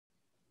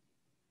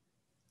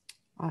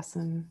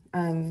Awesome.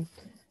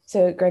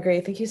 So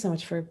Gregory, thank you so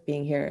much for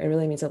being here. It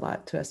really means a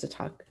lot to us to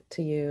talk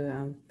to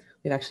you.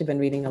 We've actually been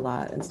reading a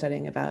lot and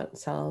studying about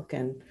SELC,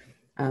 and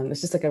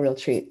it's just like a real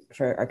treat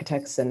for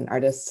architects and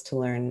artists to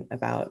learn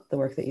about the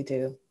work that you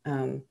do.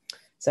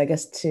 So I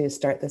guess to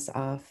start this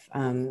off,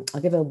 I'll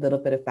give a little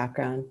bit of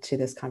background to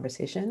this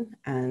conversation.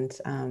 And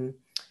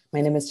my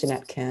name is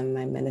Janette Kim.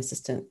 I'm an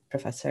assistant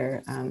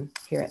professor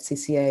here at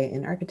CCA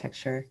in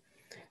architecture.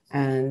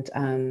 And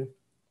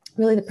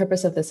really the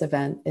purpose of this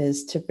event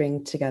is to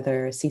bring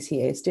together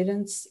CCA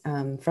students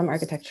from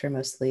architecture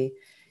mostly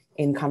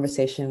in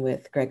conversation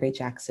with Gregory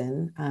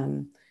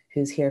Jackson,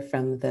 who's here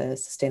from the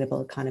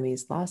Sustainable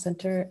Economies Law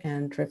Center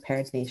and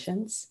Repaired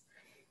Nations.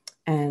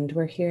 And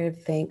we're here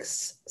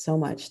thanks so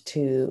much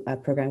to a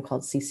program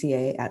called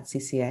CCA at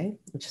CCA,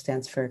 which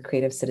stands for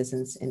Creative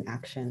Citizens in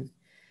Action.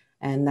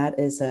 And that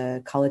is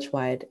a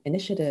college-wide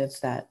initiative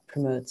that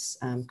promotes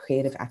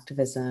creative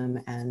activism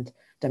and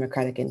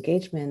democratic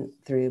engagement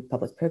through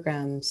public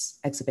programs,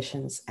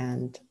 exhibitions,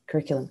 and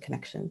curriculum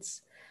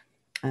connections.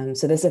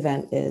 So this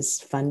event is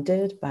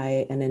funded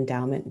by an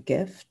endowment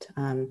gift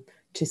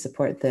to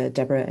support the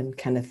Deborah and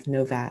Kenneth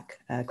Novak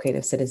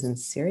Creative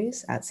Citizens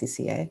series at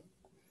CCA.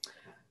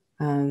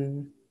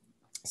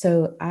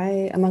 So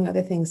I, among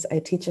other things, I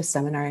teach a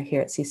seminar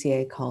here at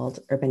CCA called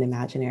Urban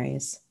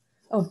Imaginaries.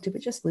 Oh, did we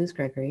just lose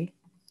Gregory?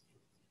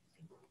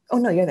 Oh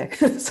no, you're there,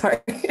 sorry.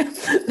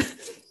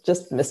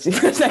 Just missed you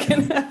for a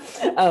second.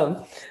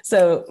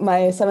 So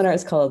my seminar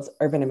is called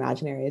Urban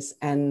Imaginaries,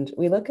 and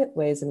we look at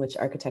ways in which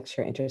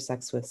architecture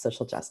intersects with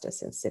social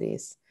justice in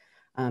cities.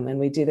 And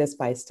we do this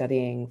by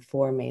studying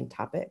four main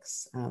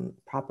topics: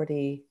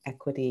 property,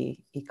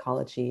 equity,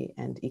 ecology,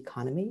 and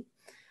economy.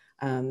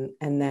 And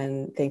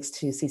then thanks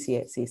to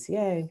CCA at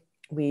CCA,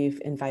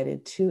 we've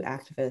invited two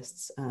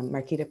activists,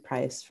 Marquita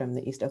Price from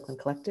the East Oakland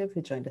Collective,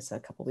 who joined us a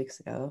couple weeks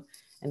ago,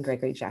 and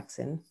Gregory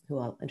Jackson, who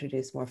I'll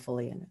introduce more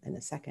fully in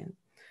a second,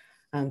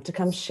 to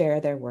come share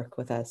their work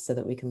with us so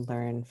that we can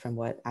learn from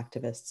what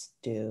activists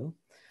do.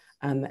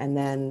 And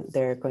then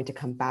they're going to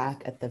come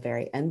back at the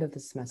very end of the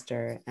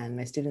semester, and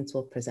my students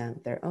will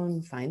present their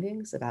own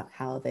findings about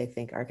how they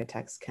think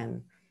architects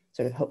can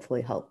sort of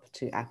hopefully help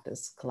to act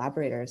as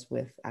collaborators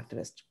with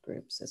activist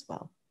groups as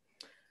well.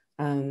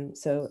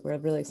 So we're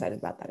really excited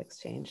about that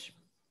exchange.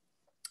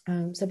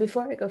 So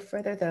before I go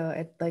further though,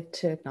 I'd like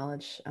to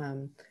acknowledge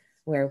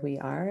where we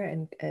are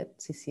at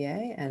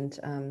CCA, and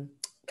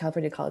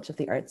California College of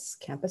the Arts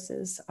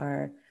campuses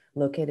are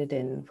located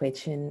in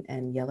Huichin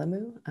and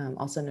Yelamu,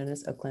 also known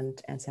as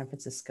Oakland and San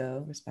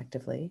Francisco,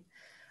 respectively,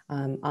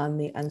 on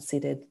the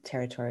unceded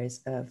territories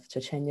of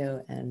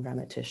Chochenyo and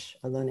Ramaytush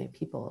Ohlone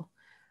people,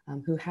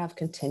 who have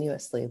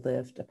continuously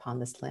lived upon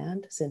this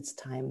land since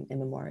time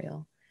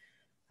immemorial.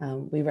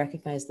 We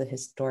recognize the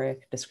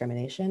historic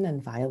discrimination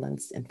and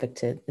violence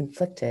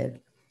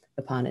inflicted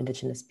upon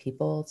Indigenous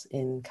peoples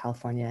in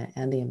California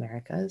and the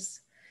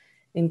Americas,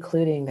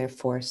 including their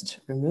forced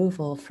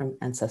removal from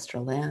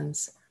ancestral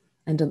lands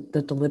and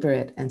the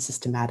deliberate and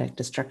systematic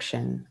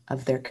destruction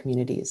of their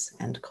communities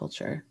and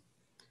culture.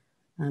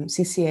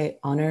 CCA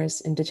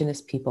honors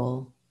Indigenous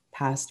people,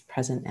 past,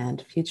 present,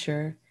 and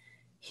future,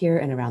 here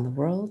and around the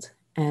world,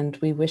 and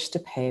we wish to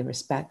pay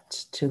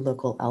respect to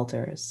local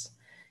elders,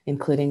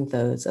 including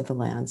those of the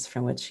lands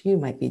from which you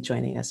might be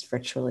joining us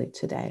virtually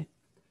today.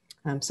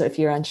 So if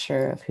you're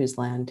unsure of whose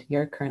land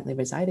you're currently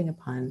residing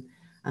upon,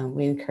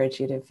 we encourage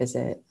you to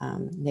visit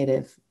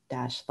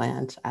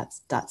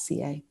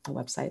native-land.ca, a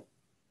website.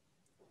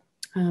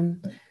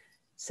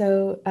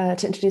 So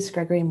to introduce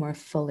Gregory more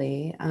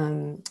fully,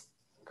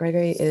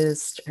 Gregory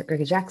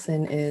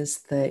Jackson is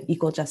the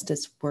Equal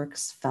Justice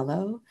Works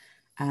Fellow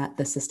at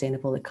the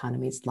Sustainable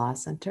Economies Law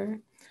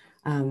Center,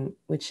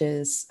 which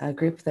is a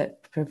group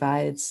that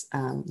provides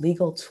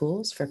legal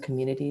tools for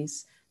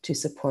communities to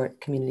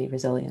support community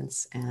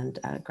resilience and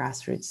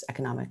grassroots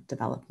economic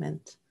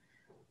development.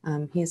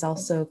 He's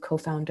also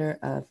co-founder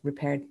of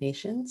Repaired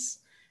Nations,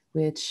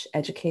 which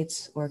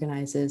educates,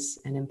 organizes,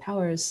 and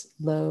empowers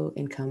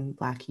low-income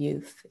Black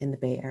youth in the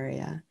Bay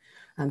Area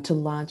to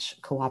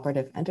launch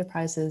cooperative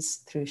enterprises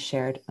through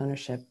shared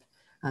ownership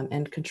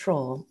and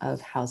control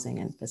of housing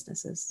and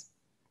businesses.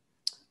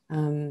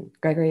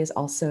 Gregory is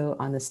also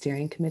on the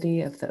steering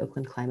committee of the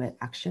Oakland Climate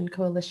Action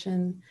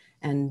Coalition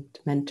and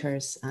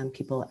mentors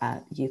people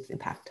at Youth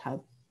Impact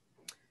Hub.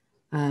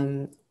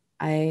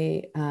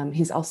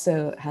 He's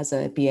also has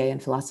a BA in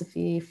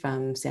philosophy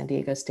from San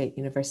Diego State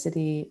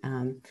University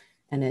and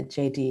a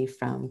JD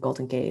from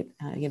Golden Gate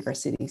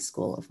University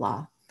School of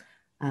Law.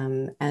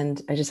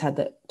 And I just had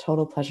the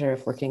total pleasure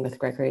of working with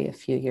Gregory a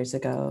few years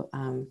ago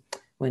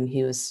when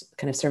he was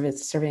kind of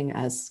serving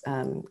as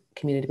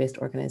community-based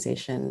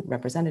organization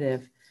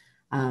representative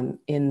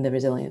in the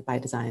Resilient by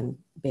Design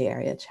Bay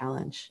Area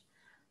Challenge.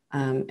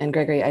 And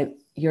Gregory,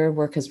 your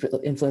work has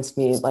really influenced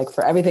me, like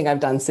for everything I've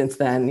done since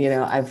then. You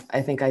know,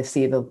 I think I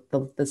see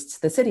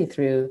the city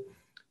through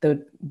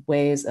the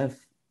ways of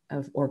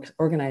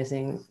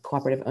organizing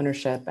cooperative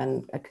ownership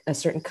and a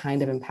certain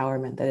kind of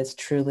empowerment that is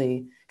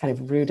truly kind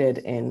of rooted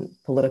in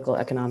political,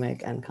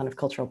 economic, and kind of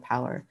cultural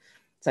power.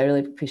 So I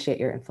really appreciate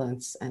your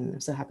influence, and I'm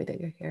so happy that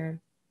you're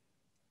here.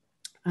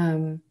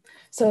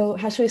 So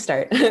how should we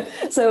start?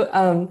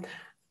 So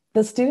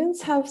the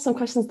students have some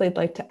questions they'd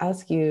like to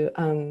ask you.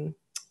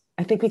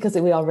 I think because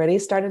we already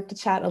started to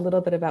chat a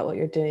little bit about what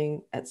you're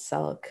doing at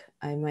SELC,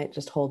 I might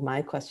just hold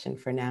my question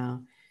for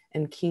now.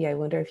 And Key, I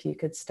wonder if you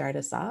could start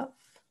us off.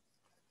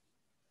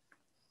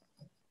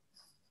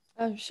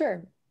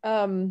 Sure.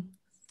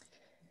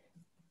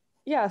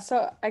 Yeah,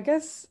 so I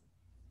guess,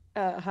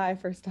 hi,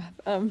 first off.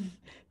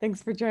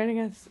 Thanks for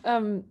joining us.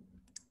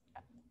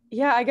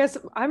 Yeah, I guess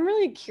I'm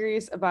really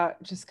curious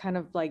about just kind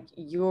of like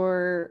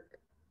your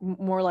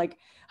more like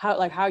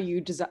how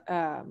you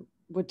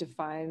would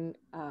define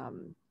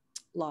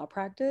law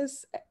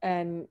practice.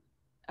 And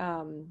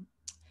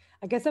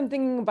I guess I'm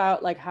thinking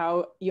about like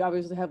how you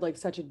obviously have like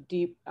such a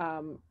deep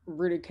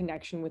rooted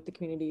connection with the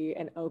community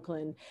in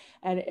Oakland,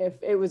 and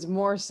if it was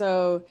more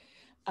so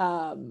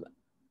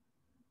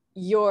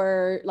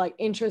your like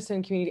interest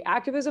in community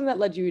activism that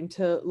led you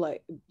into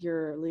like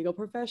your legal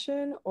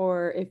profession,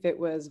 or if it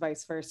was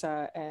vice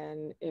versa,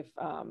 and if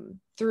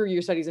through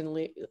your studies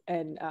in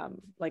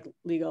like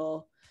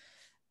legal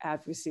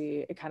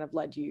advocacy, it kind of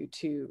led you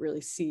to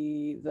really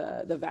see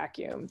the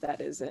vacuum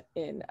that is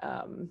in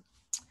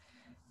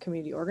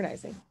community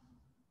organizing.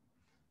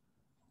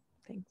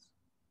 Thanks.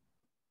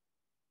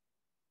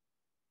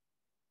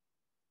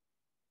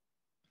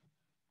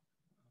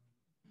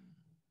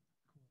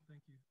 Cool,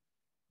 thank you.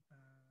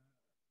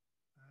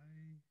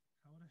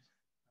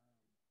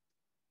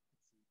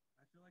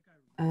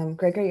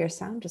 Gregory, your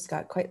sound just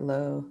got quite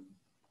low.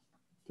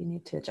 Do you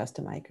need to adjust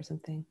a mic or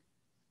something?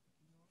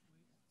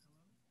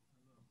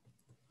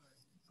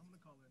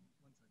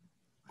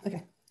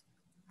 Okay.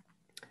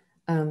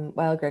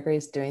 While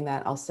Gregory's doing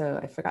that, also,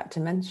 I forgot to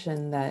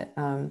mention that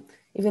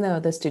even though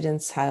the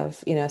students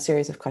have, a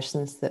series of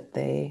questions that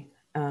they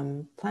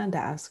plan to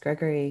ask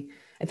Gregory,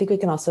 I think we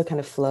can also kind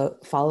of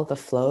follow the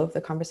flow of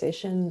the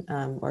conversation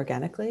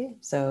organically.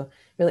 So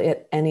really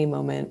at any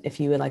moment, if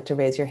you would like to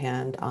raise your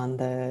hand on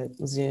the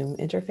Zoom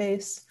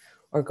interface,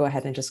 or go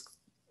ahead and just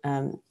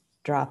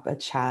drop a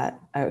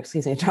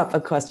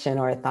question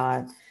or a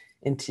thought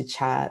into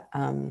chat,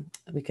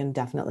 we can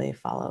definitely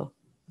follow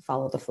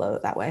the flow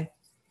that way.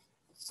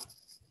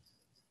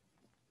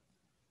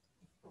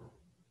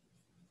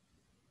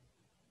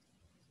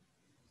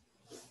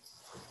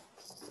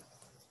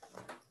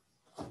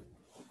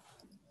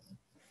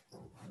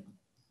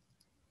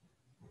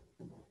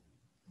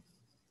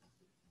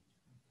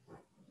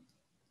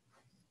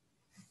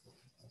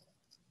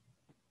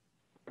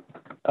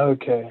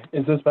 Okay,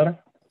 is this better?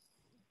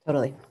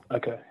 Totally.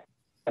 Okay,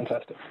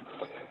 fantastic.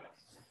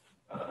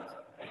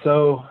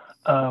 So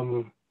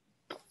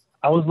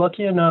I was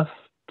lucky enough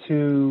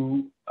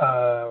to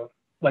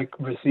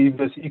receive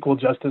this Equal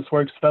Justice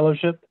Works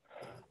Fellowship,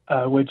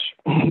 which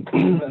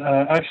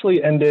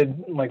actually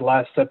ended like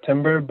last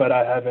September, but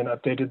I haven't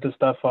updated the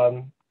stuff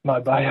on my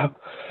bio.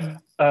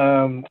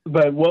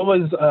 But what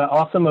was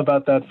awesome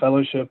about that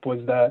fellowship was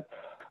that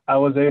I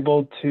was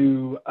able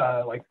to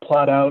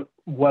plot out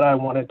what I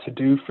wanted to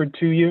do for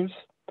 2 years.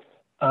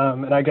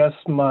 And I guess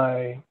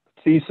my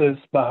thesis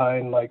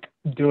behind like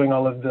doing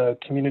all of the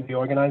community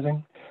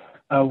organizing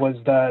was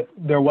that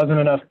there wasn't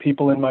enough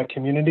people in my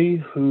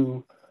community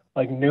who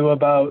like knew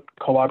about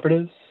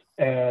cooperatives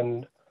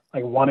and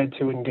like wanted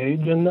to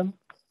engage in them.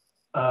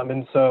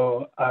 And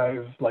so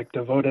I've like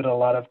devoted a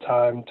lot of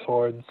time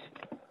towards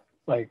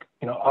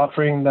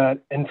offering that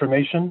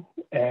information,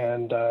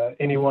 and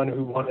anyone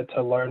who wanted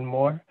to learn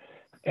more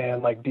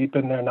and like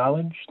deepen their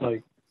knowledge,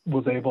 like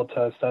was able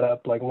to set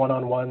up like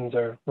one-on-ones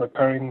or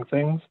recurring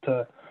things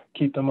to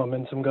keep the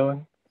momentum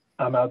going.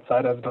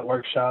 Outside of the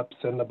workshops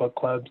and the book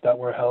clubs that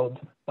were held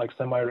like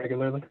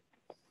semi-regularly.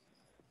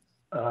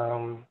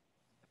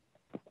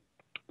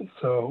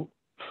 So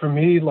for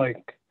me,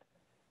 like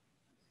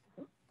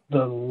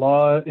the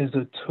law is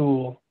a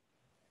tool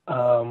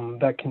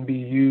that can be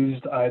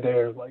used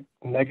either like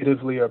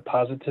negatively or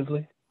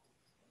positively.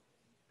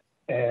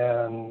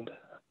 And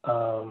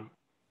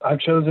I've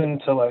chosen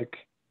to like,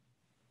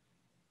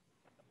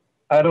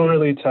 I don't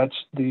really touch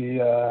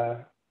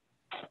the,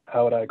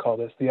 how would I call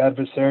this? The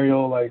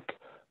adversarial like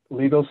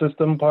legal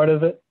system part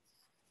of it.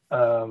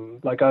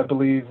 Like I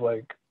believe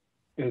like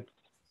it's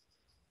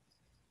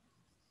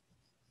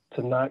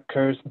to not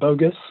curse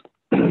bogus.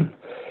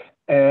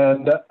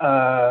 And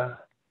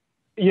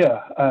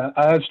yeah,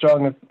 I have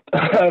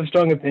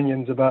strong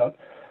opinions about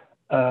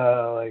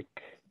like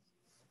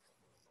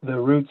the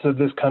roots of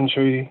this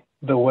country,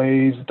 the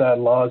ways that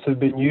laws have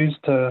been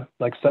used to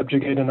like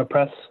subjugate and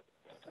oppress.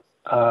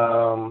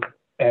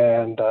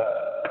 And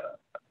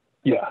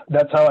yeah,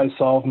 that's how I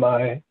solve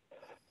my,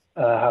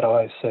 how do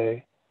I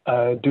say,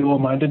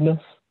 dual-mindedness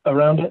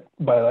around it.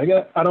 By like,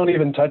 I don't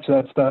even touch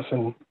that stuff,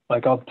 and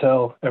like I'll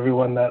tell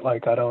everyone that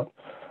like I don't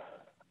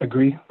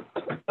agree.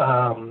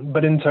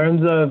 But in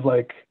terms of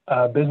like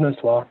business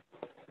law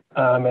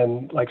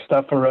and like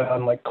stuff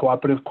around like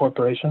cooperative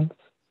corporations,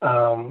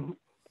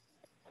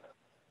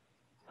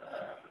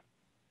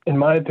 in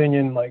my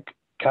opinion, like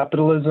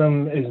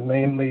capitalism is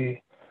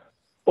mainly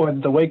or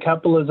the way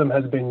capitalism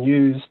has been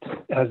used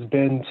has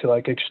been to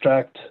like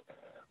extract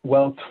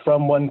wealth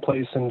from one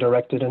place and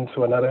direct it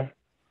into another.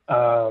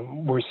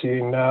 We're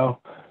seeing now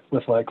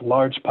with like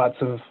large pots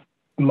of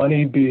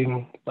money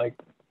being like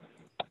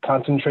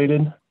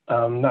concentrated,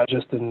 not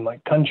just in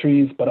like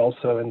countries, but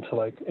also into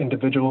like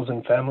individuals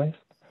and families.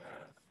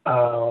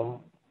 I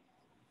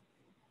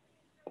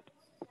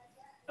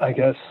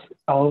guess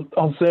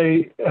I'll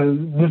say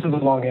this is a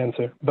long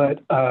answer,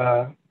 but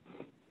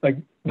like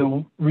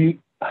we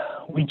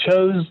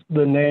chose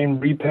the name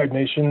Repaired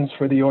Nations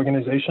for the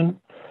organization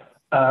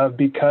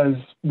because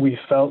we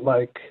felt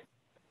like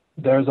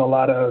there's a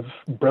lot of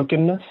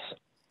brokenness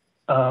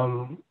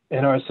in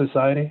our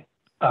society.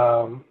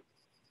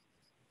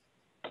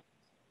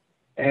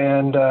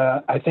 And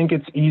I think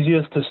it's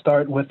easiest to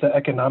start with the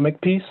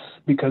economic piece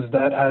because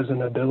that has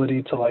an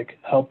ability to like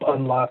help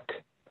unlock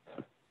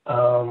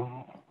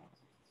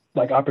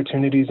like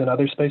opportunities in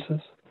other spaces.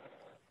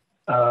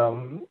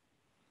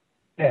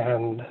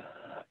 And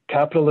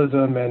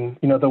capitalism and,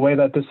 you know, the way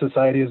that this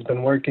society has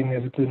been working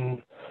has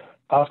been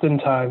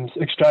oftentimes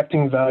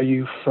extracting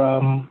value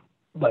from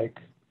like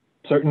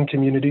certain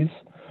communities.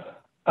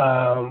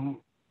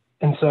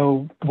 And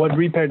so what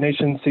Repaired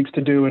Nations seeks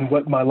to do and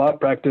what my law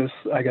practice,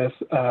 I guess,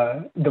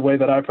 the way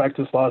that I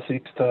practice law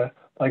seeks to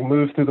like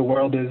move through the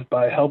world is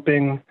by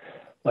helping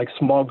like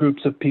small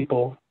groups of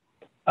people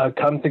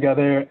come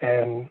together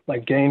and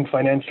like gain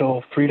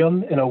financial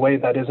freedom in a way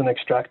that isn't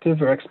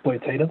extractive or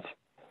exploitative.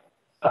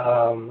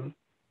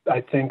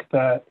 I think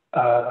that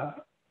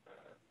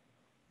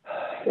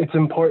it's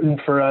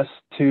important for us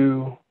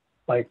to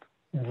like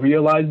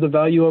realize the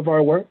value of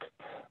our work,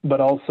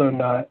 but also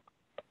not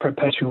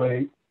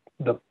perpetuate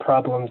the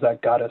problems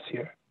that got us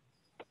here.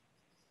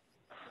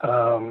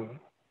 And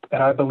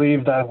I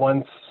believe that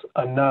once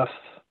enough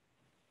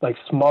like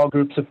small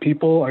groups of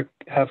people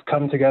have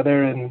come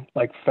together and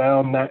like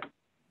found that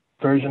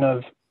version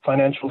of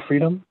financial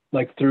freedom,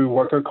 like through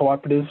worker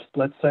cooperatives,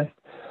 let's say,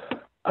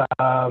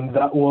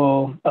 that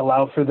will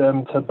allow for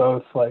them to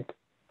both like,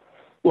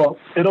 well,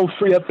 it'll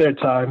free up their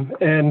time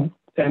and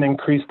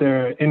increase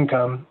their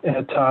income in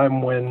a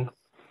time when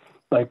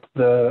like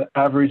the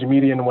average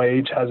median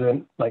wage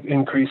hasn't like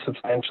increased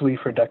substantially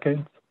for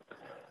decades.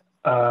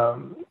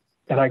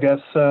 And I guess,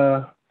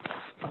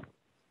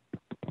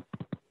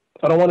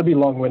 I don't want to be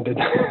long-winded,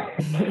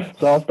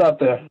 so I'll stop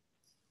there.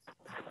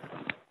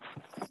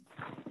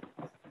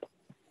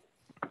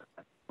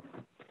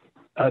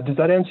 Does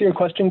that answer your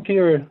question, P,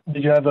 or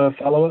did you have a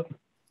follow-up?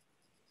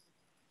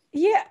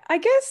 Yeah, I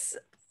guess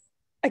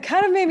it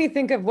kind of made me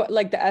think of what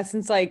like the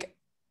essence, like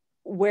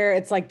where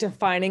it's like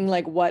defining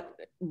like what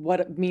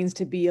it means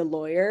to be a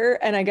lawyer.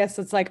 And I guess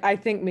it's like, I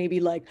think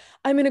maybe like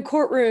I'm in a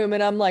courtroom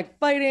and I'm like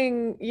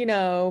fighting, you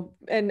know,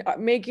 and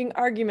making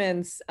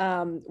arguments,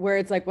 where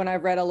it's like when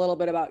I've read a little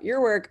bit about your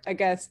work, I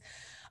guess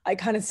I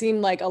kind of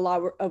seemed like a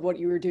lot of what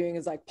you were doing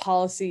is like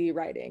policy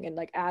writing and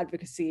like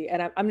advocacy.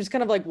 And I'm just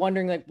kind of like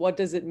wondering, like, what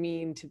does it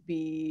mean to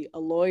be a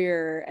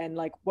lawyer? And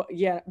like,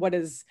 what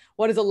is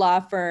a law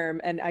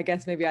firm? And I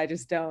guess maybe I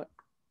just don't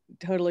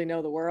totally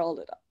know the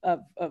world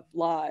of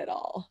law at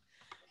all.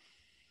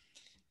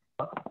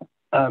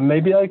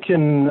 Maybe I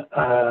can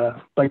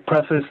like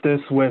preface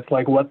this with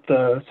like what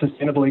the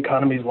Sustainable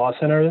Economies Law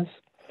Center is.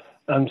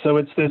 So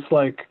it's this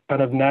like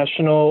kind of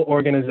national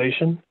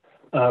organization.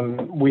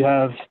 We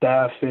have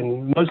staff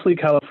in mostly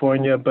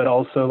California, but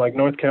also like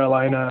North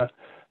Carolina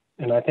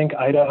and I think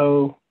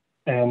Idaho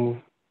and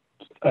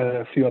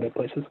a few other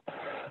places.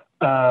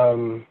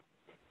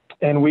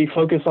 And we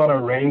focus on a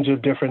range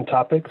of different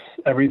topics,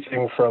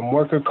 everything from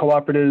worker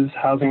cooperatives,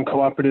 housing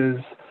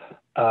cooperatives,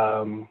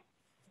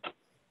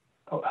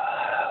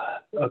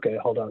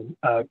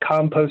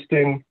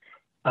 composting,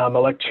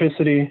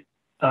 electricity.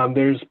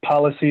 There's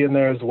policy in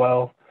there as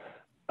well.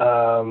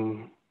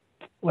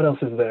 What else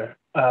is there?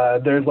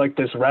 There's like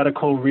this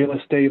radical real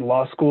estate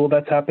law school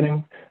that's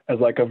happening as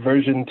like a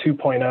version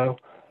 2.0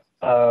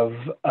 of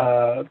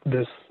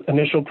this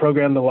initial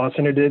program the Law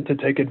Center did to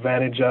take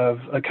advantage of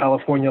a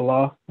California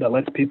law that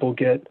lets people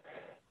get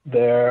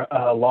their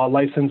law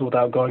license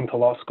without going to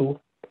law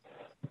school.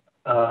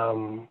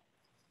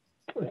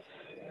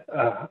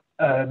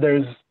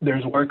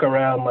 There's work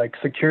around like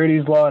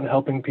securities law and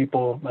helping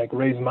people like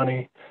raise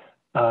money,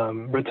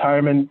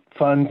 retirement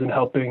funds and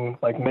helping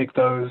like make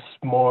those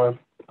more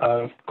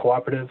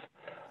cooperative,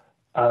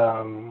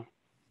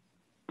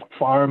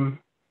 farm.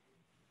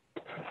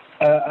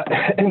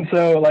 And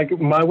so like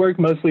my work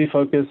mostly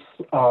focus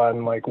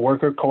on like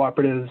worker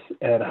cooperatives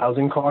and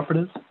housing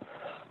cooperatives.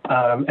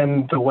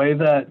 And the way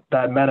that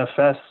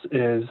manifests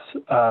is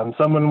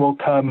someone will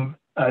come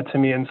to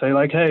me and say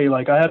like, hey,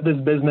 like I have this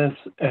business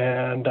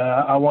and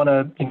I want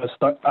to,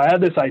 I have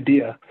this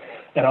idea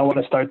and I want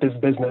to start this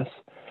business.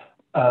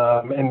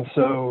 And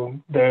so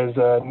there's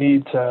a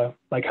need to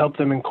like help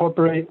them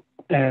incorporate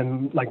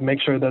and like make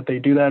sure that they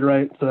do that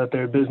right so that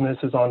their business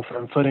is on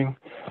firm footing.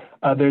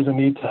 There's a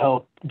need to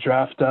help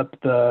draft up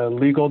the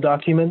legal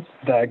documents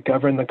that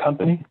govern the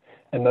company.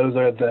 And those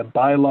are the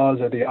bylaws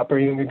or the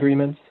operating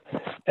agreements.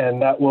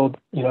 and that will,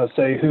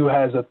 say who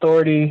has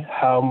authority,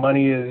 how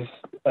money is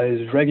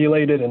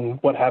regulated, and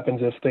what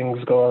happens if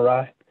things go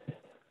awry.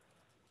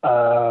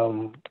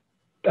 And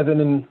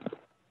then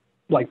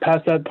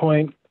past that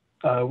point,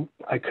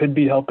 I could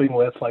be helping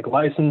with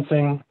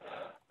licensing,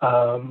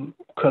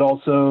 could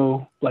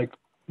also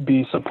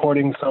be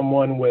supporting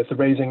someone with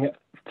raising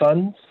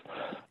funds.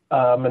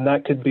 And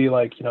that could be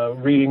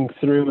reading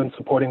through and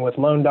supporting with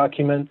loan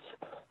documents.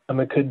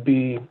 It could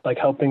be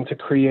helping to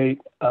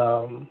create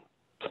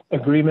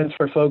agreements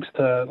for folks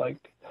to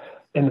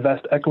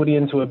invest equity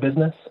into a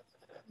business.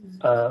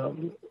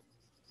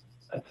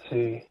 Let's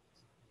see,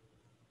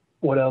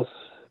 what else?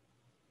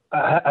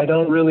 I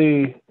don't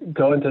really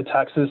go into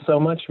taxes so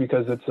much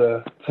because it's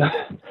a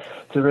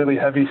really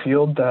heavy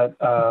field that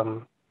I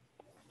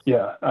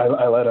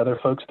let other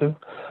folks do.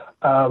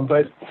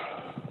 But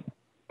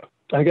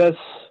I guess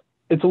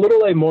it's a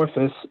little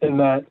amorphous in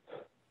that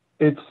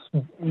it's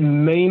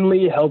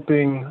mainly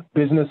helping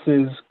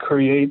businesses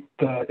create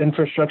the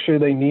infrastructure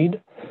they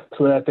need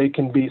so that they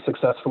can be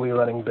successfully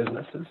running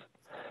businesses.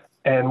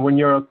 And when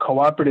you're a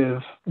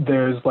cooperative,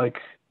 there's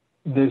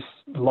this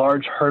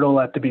large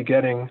hurdle at the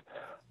beginning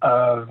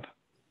of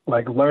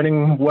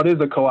learning what is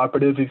a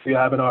cooperative if you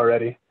haven't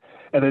already,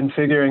 and then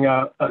figuring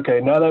out, okay,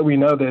 now that we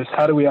know this,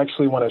 how do we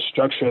actually want to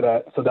structure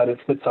that so that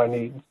it fits our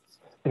needs?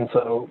 And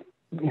so,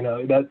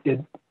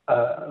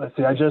 let's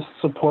see, I just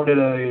supported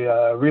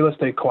a real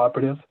estate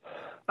cooperative,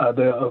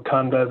 the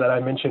Okanda that I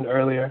mentioned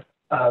earlier,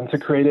 to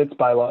create its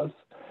bylaws.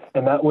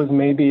 And that was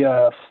maybe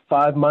a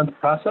 5-month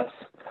process,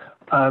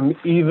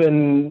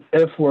 even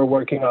if we're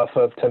working off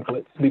of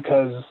templates,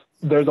 because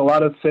there's a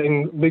lot of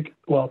things,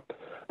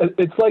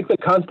 it's like the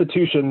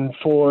constitution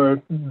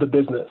for the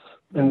business.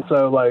 And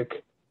so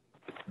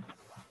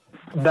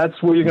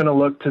that's where you're going to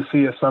look to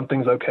see if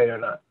something's okay or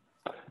not.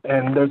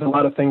 And there's a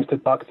lot of things to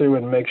talk through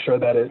and make sure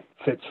that it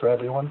fits for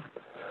everyone.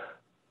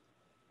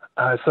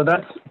 So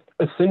that's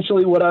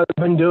essentially what I've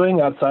been doing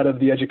outside of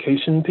the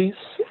education piece,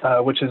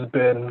 which has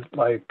been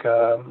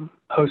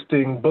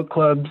hosting book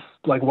clubs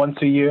once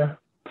a year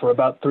for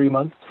about 3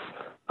 months.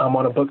 I'm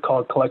on a book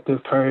called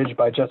Collective Courage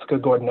by Jessica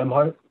Gordon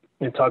Emhart.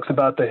 It talks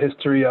about the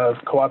history of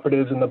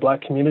cooperatives in the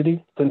Black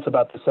community since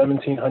about the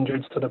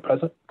 1700s to the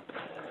present.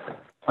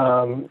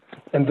 And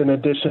then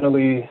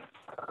additionally,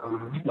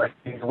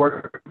 these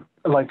work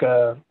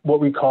what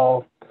we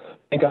call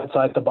Think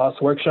Outside the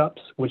Box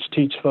workshops, which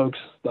teach folks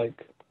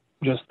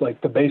just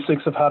the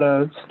basics of how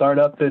to start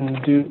up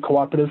and do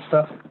cooperative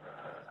stuff.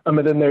 And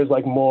then there's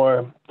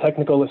more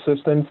technical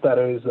assistance that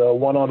is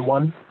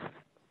one-on-one.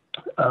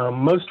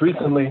 Most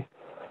recently,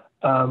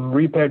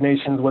 Repaired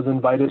Nations was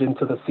invited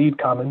into the Seed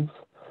Commons,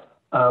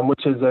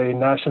 which is a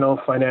national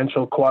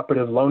financial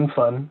cooperative loan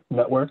fund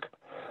network.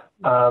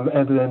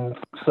 And then,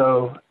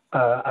 so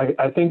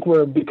I think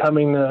we're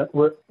becoming,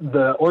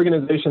 the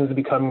organization is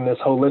becoming this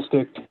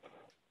holistic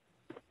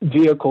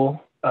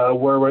vehicle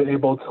where we're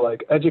able to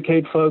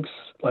educate folks,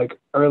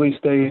 early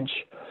stage,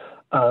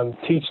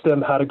 teach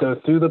them how to go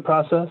through the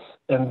process,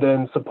 and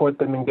then support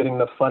them in getting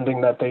the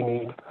funding that they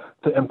need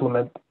to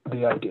implement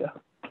the idea.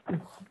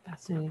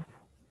 Fascinating.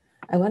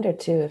 I wonder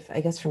too, if, I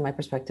guess from my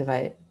perspective,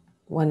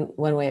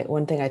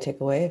 one thing I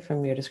take away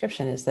from your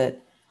description is that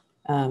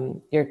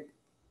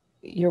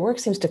your work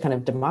seems to kind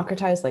of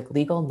democratize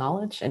legal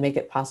knowledge and make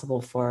it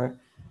possible for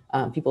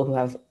people who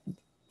have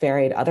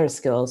varied other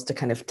skills to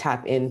kind of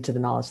tap into the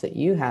knowledge that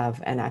you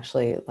have and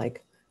actually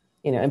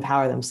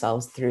empower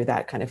themselves through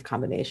that kind of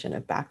combination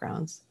of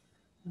backgrounds.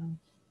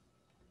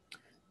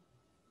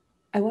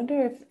 I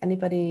wonder if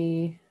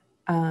anybody,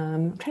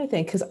 I'm trying to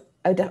think, because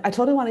I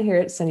totally want to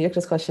hear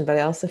Sanyukta's question, but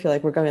I also feel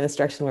like we're going in this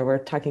direction where we're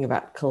talking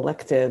about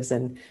collectives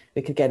and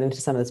we could get into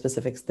some of the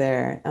specifics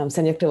there.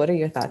 Sanyukta, what are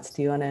your thoughts?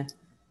 Do you want to?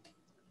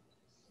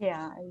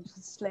 Yeah, I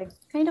just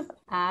kind of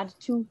add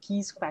to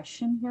Key's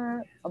question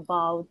here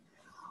about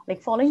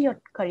following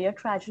your career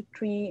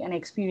trajectory and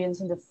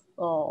experience in the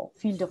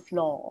field of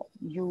law.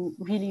 You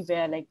really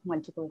wear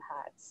multiple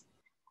hats.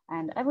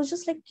 And I was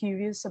just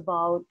curious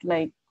about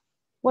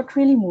what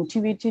really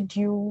motivated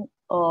you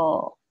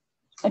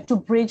to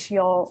bridge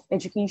your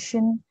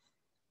education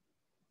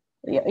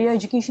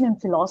in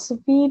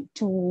philosophy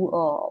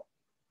to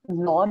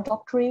law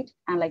doctorate,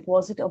 and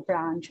was it a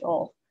branch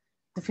of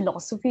the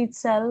philosophy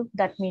itself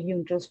that made you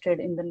interested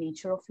in the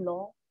nature of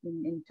law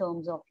in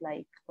terms of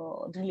the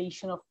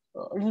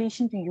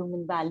relation to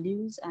human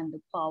values and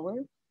the power,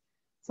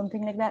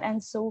 something like that?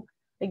 And so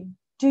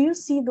do you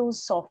see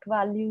those soft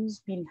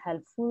values being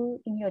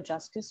helpful in your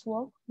justice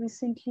work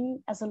recently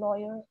as a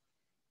lawyer?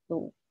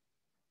 So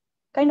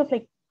kind of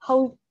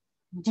how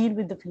deal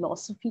with the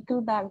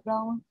philosophical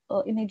background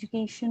in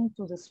education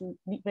to this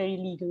very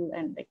legal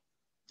and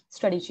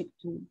strategic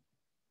tool?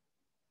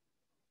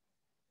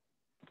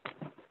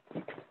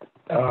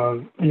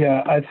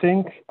 Yeah, I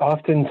think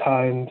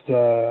oftentimes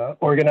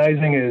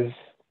organizing is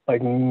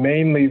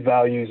mainly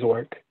values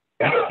work.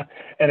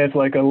 And it's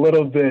a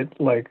little bit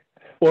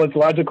well, it's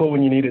logical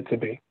when you need it to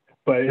be,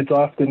 but it's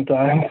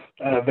oftentimes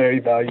very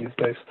values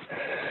based.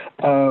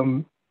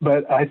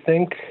 But I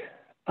think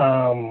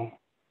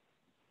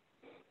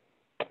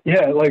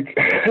Yeah, like,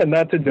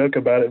 not to joke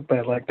about it,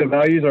 but like the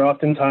values are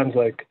oftentimes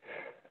like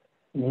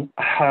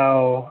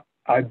how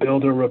I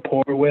build a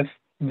rapport with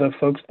the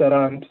folks that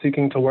I'm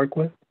seeking to work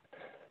with.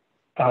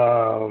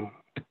 I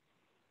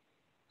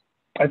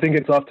think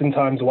it's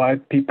oftentimes why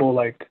people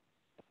like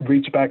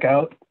reach back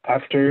out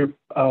after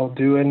I'll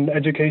do an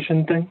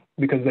education thing,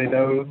 because they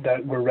know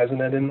that we're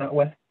resonant in that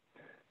way.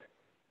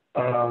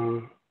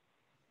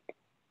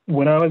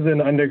 When I was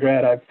in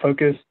undergrad, I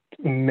focused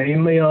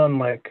mainly on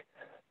like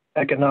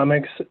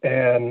economics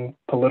and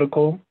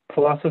political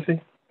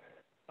philosophy,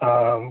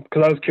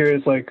 because I was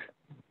curious, like,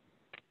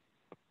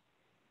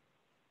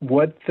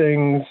 what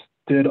things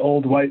did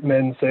old white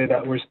men say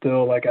that we're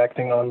still like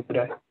acting on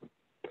today?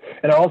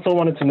 And I also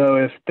wanted to know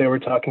if they were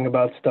talking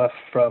about stuff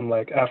from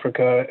like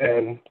Africa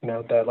and, you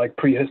know, that like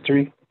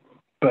prehistory,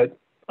 but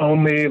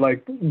only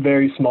like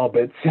very small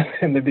bits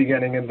in the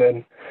beginning and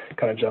then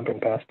kind of jumping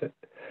past it.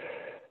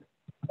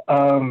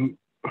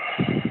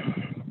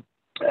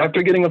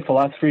 After getting a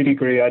philosophy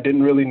degree, I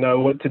didn't really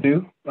know what to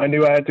do. I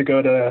knew I had to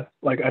go to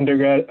like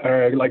undergrad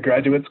or like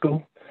graduate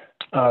school,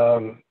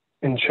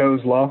 and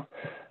chose law.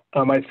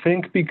 I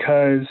think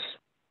because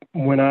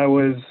when I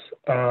was,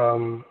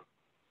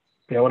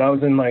 when I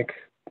was in like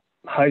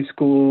high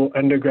school,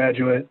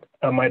 undergraduate,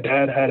 my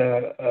dad had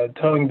a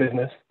towing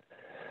business.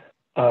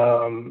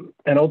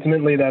 And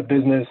ultimately that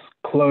business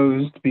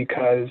closed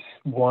because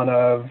one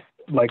of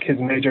like his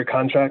major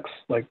contracts,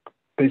 like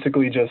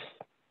basically just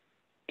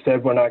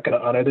said, we're not going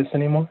to honor this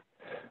anymore,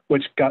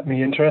 which got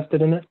me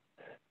interested in it.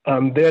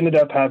 They ended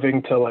up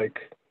having to like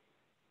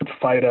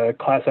fight a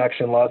class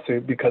action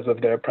lawsuit because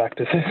of their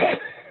practices,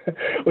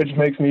 which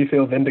makes me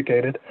feel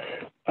vindicated.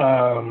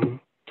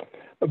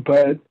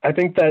 But I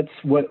think that's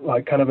what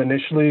like kind of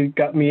initially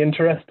got me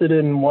interested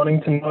in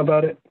wanting to know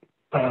about it.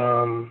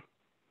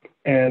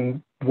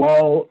 And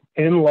while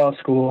in law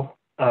school,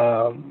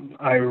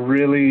 I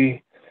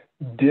really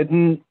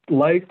didn't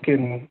like,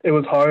 and it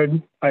was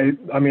hard.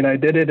 I mean, I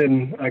did it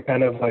and I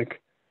kind of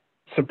like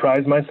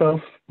surprised myself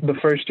the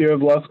first year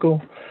of law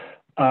school.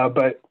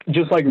 But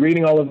just like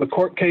reading all of the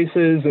court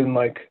cases and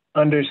like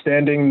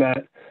understanding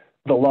that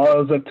the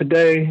laws of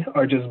today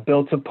are just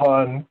built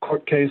upon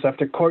court case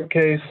after court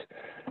case.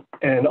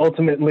 And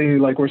ultimately,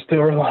 like, we're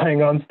still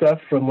relying on stuff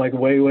from like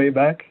way, way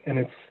back. And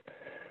it's,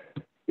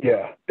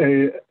 yeah,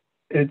 I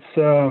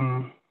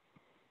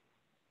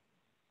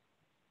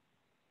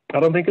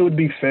don't think it would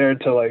be fair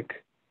to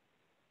like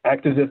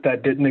act as if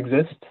that didn't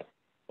exist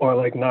or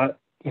like not,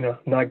 you know,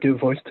 not give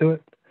voice to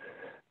it.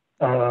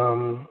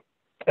 And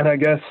I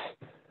guess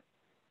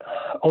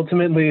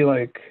ultimately,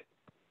 like,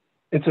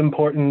 it's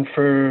important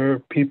for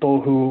people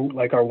who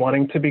like are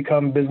wanting to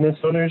become business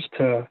owners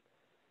to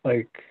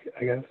like,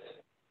 I guess,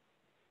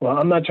 well,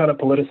 I'm not trying to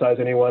politicize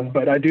anyone,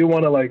 but I do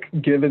want to like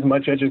give as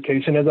much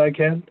education as I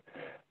can,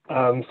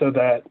 so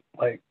that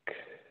like,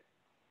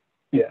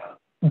 yeah,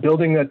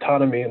 building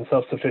autonomy and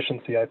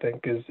self-sufficiency, I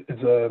think is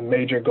a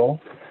major goal.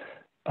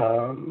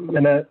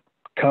 And that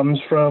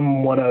comes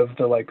from one of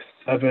the like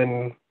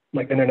 7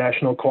 like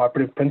international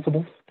cooperative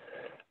principles,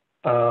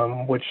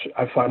 which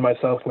I find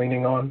myself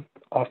leaning on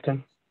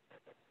often.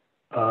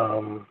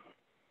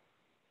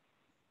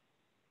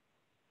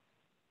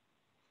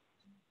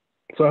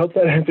 So I hope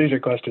that answers your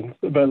question,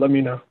 but let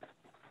me know.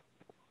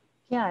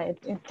 Yeah,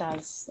 it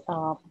does.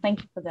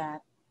 Thank you for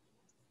that.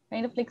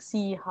 Kind of like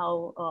see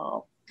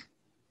how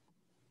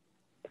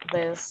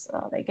this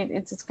like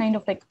it's kind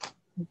of like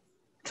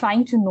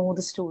trying to know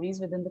the stories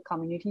within the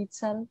community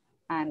itself,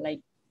 and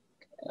like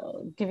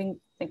giving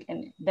like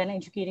and then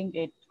educating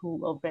it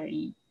through a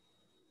very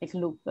like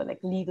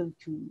legal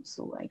tool.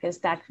 So I guess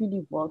that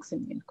really works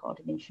in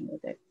coordination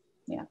with it.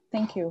 Yeah,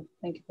 thank you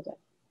for that.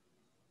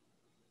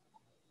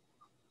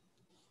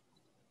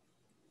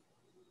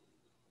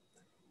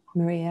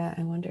 Maria,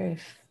 I wonder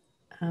if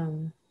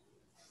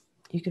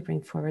you could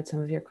bring forward some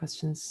of your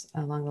questions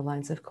along the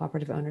lines of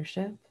cooperative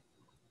ownership.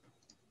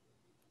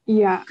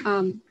 Yeah.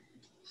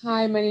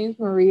 Hi, my name is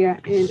Maria,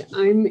 and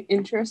I'm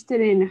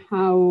interested in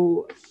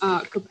how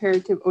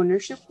cooperative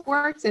ownership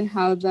works and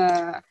how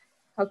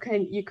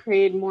can you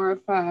create more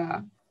of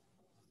a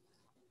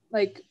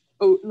like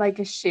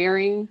a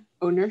sharing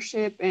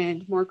ownership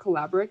and more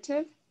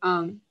collaborative.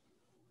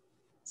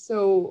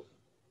 So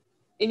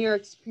in your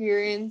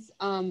experience,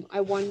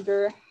 I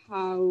wonder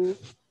how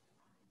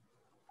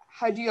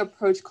do you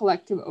approach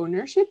collective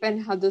ownership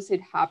and how does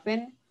it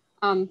happen?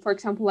 For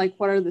example, like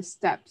what are the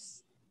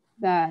steps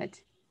that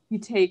you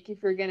take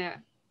if you're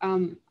gonna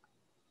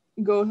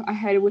go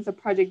ahead with a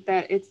project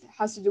that it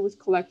has to do with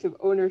collective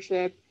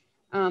ownership?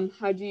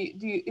 How do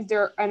you is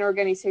there an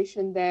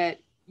organization that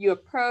you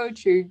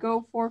approach or you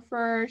go for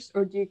first,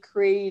 or do you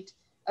create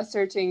a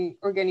certain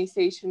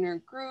organization or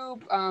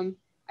group?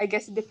 I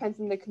guess it depends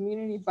on the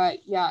community,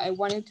 but yeah, I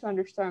wanted to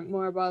understand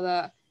more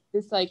about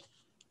this like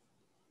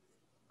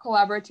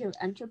collaborative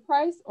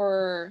enterprise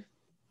or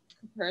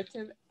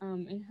cooperative,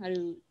 and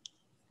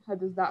how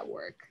does that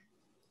work?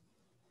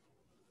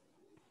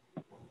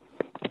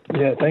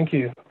 Yeah, thank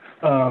you.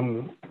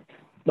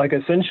 Like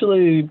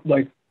essentially,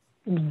 like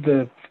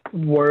the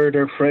word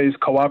or phrase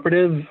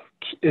cooperative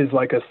is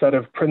like a set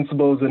of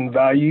principles and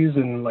values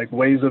and like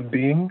ways of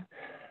being,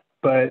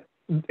 but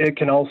it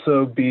can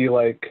also be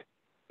like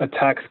a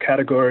tax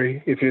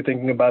category if you're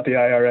thinking about the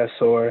IRS,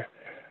 or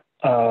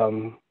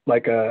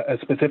like a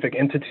specific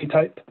entity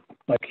type,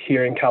 like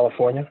here in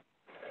California.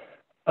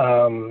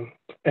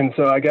 And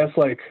so I guess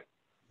like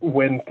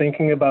when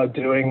thinking about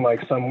doing like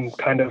some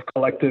kind of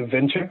collective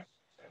venture,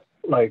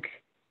 like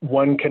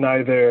one can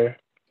either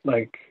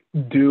like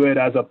do it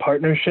as a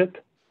partnership.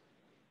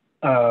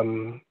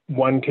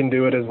 One can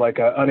do it as like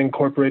an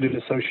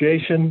unincorporated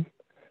association.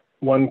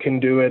 One can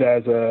do it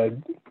as a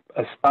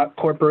stock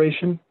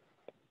corporation,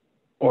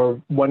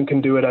 or one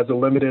can do it as a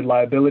limited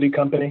liability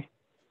company.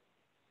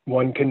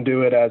 One can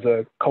do it as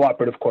a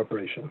cooperative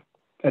corporation.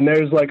 And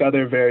there's like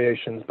other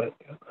variations, but,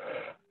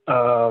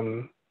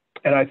 and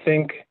I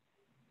think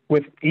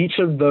with each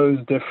of those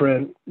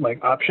different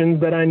like options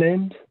that I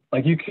named,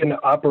 like you can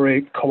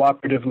operate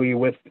cooperatively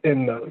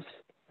within those.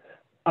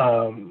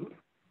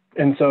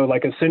 And so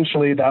like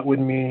essentially that would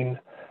mean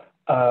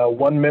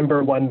one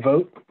member, one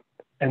vote.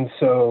 And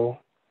so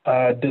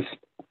this,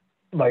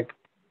 like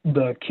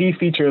the key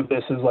feature of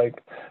this is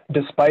like,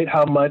 despite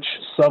how much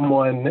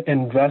someone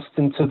invests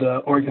into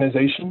the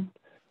organization,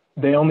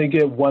 they only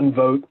get one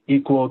vote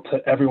equal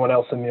to everyone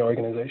else in the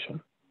organization.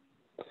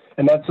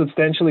 And that's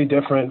substantially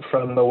different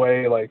from the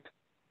way like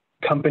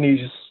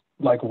companies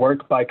like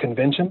work by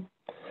convention,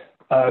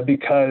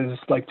 because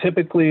like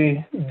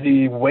typically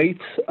the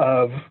weight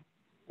of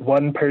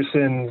one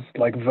person's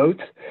like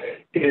vote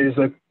is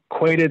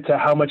equated to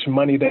how much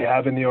money they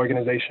have in the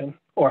organization,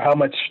 or how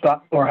much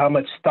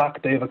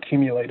stock they've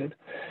accumulated.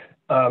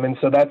 And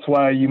so that's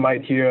why you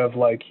might hear of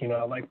like, you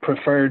know, like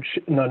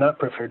not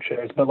preferred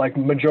shares, but like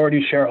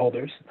majority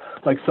shareholders,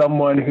 like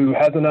someone who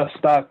has enough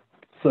stock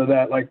so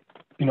that like,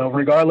 you know,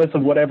 regardless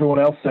of what everyone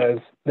else says,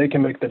 they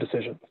can make the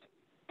decisions.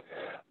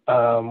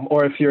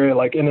 Or if you're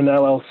like in an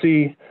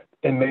LLC,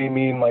 it may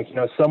mean like, you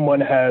know,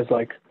 someone has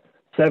like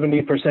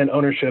 70%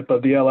 ownership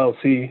of the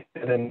LLC,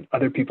 and then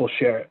other people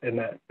share in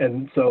that.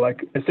 And so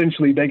like,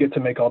 essentially they get to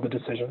make all the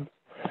decisions.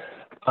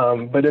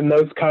 But in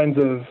those kinds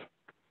of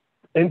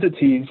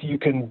entities, you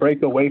can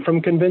break away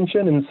from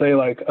convention and say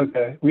like,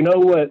 okay, we know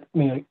what,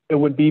 you know, it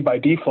would be by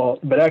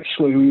default, but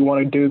actually we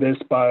want to do this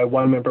by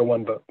one member,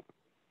 one vote.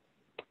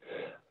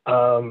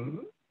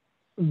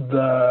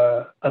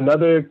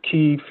 Another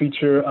key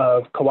feature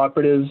of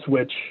cooperatives,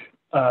 which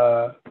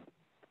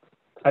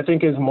I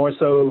think is more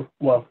so,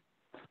 well,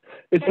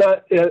 it's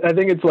not, I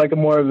think it's like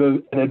more of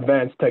an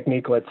advanced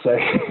technique, let's say.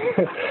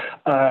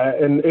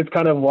 And it's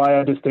kind of why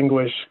I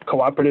distinguish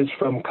cooperatives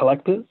from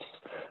collectives,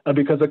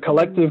 because a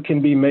collective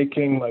can be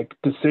making like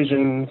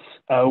decisions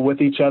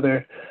with each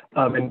other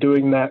and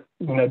doing that,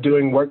 you know,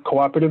 doing work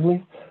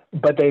cooperatively,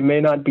 but they may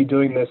not be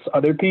doing this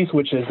other piece,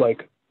 which is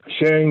like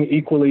sharing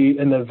equally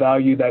in the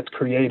value that's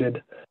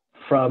created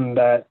from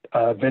that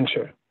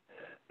venture.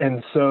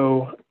 And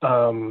so,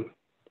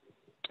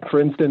 for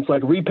instance,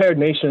 like Repaired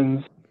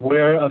Nations,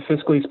 we're a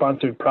fiscally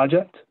sponsored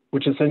project,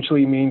 which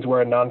essentially means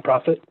we're a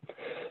nonprofit.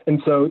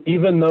 And so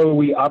even though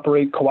we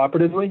operate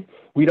cooperatively,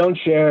 we don't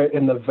share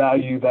in the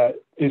value that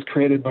is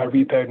created by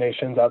Repaired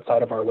Nations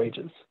outside of our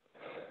wages.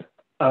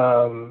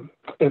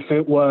 If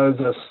it was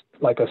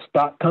like a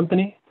stock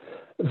company,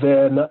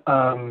 then,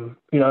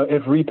 you know,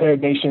 if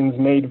Repaired Nations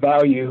made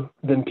value,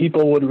 then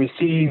people would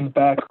receive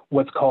back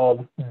what's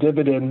called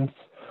dividends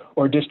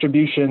or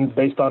distributions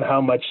based on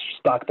how much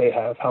stock they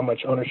have, how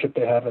much ownership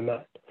they have in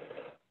that.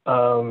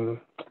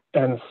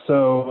 And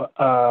so,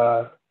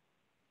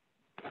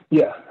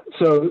 yeah,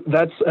 so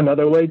that's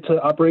another way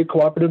to operate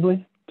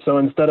cooperatively. So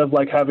instead of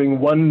like having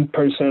one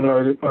person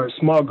or a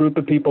small group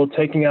of people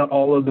taking out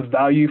all of the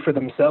value for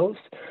themselves,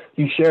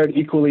 you share it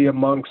equally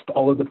amongst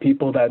all of the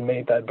people that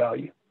made that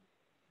value.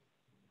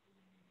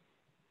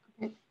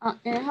 Okay.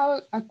 And I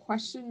have a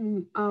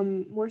question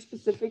more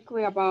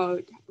specifically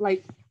about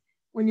like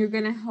when you're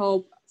going to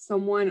help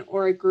someone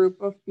or a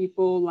group of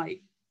people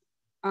like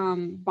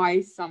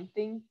buy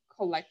something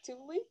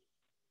collectively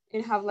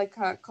and have like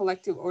a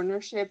collective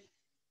ownership.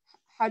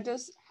 How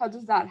does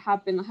that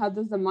happen? How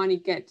does the money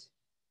get,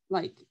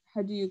 like,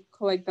 how do you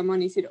collect the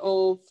money? Is it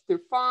all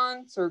through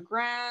funds or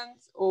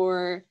grants,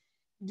 or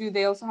do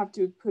they also have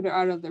to put it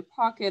out of their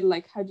pocket?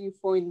 Like, how do you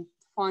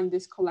fund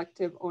this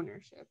collective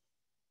ownership?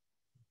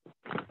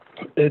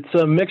 It's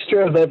a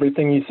mixture of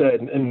everything you said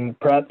and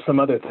perhaps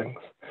some other things.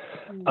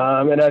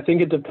 And I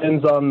think it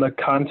depends on the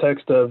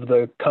context of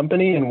the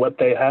company and what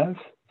they have.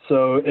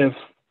 So if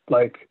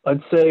like,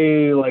 let's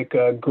say like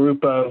a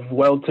group of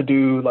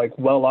well-to-do, like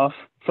well-off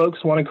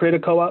folks want to create a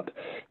co-op,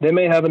 they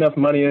may have enough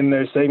money in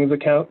their savings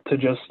account to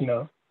just, you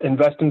know,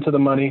 invest into the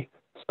money,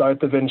 start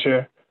the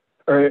venture,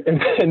 or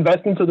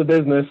invest into the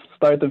business,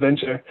 start the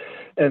venture,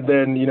 and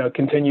then, you know,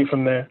 continue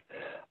from there.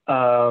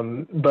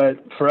 But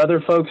for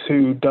other folks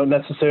who don't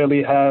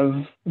necessarily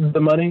have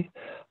the money,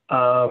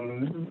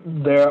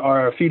 there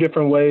are a few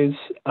different ways.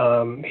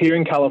 Here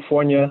in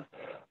California,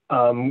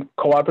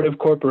 cooperative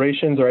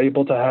corporations are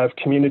able to have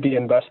community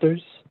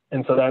investors.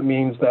 And so that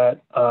means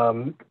that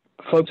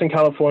folks in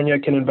California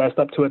can invest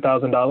up to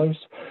 $1,000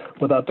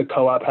 without the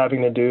co-op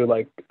having to do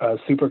like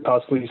super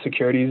costly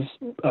securities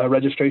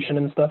registration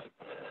and stuff.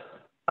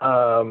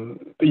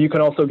 But you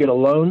can also get a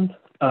loan.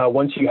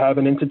 Once you have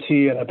an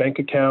entity and a bank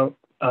account,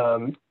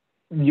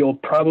 you'll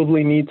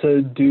probably need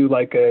to do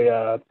like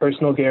a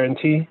personal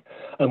guarantee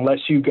unless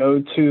you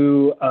go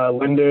to a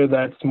lender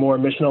that's more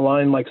mission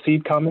aligned like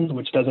Seed Commons,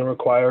 which doesn't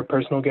require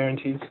personal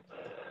guarantees.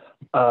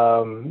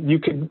 You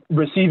could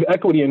receive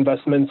equity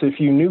investments if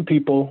you knew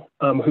people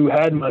who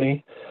had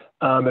money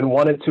and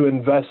wanted to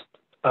invest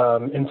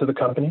into the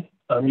company.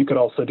 You could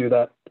also do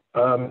that.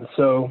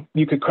 So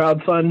you could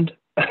crowdfund,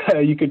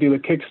 you could do the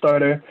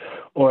Kickstarter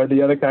or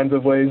the other kinds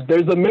of ways.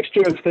 There's a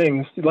mixture of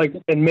things, like,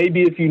 and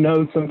maybe if you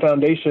know some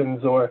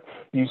foundations or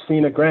you've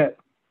seen a grant,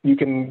 you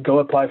can go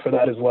apply for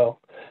that as well.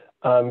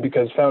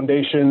 Because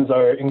foundations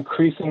are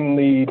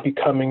increasingly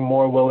becoming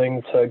more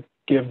willing to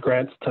give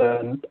grants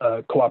to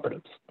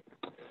cooperatives.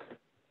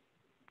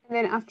 And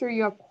then after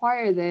you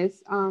acquire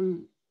this,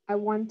 I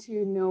want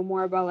to know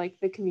more about like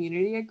the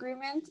community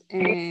agreement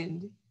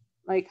and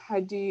like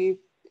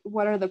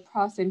what are the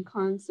pros and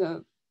cons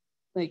of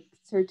like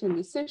certain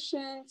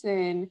decisions,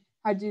 and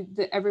how do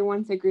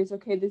everyone agrees,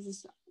 okay, this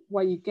is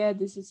what you get,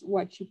 this is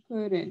what you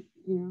put in,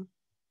 you know?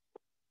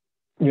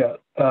 Yeah,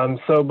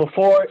 so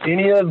before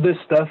any of this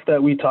stuff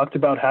that we talked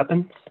about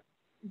happens,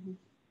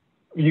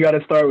 you got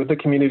to start with the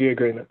community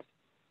agreements.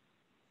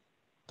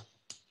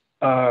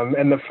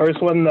 And the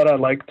first one that I'd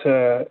like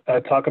to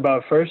talk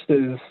about first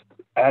is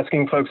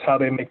asking folks how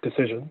they make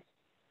decisions.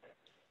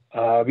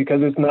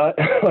 Because it's not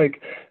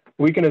like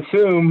we can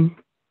assume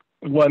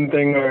one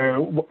thing,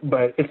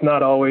 but it's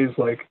not always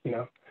like, you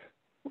know,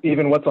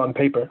 even what's on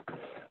paper.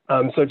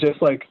 So just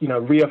like, you know,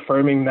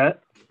 reaffirming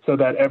that so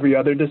that every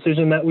other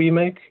decision that we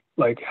make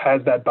like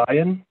has that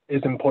buy-in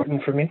is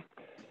important for me.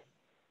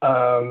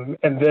 And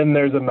then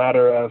there's a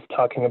matter of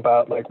talking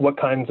about like what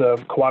kinds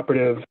of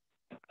cooperative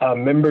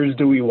members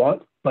do we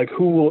want? Like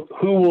who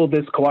will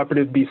this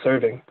cooperative be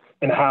serving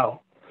and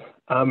how?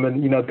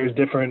 And you know, there's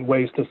different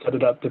ways to set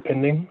it up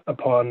depending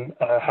upon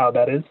how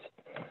that is.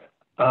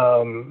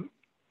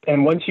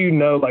 And once you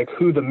know like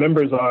who the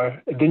members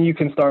are, then you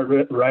can start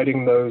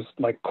writing those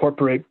like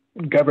corporate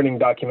governing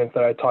documents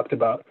that I talked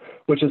about,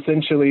 which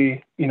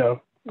essentially, you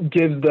know,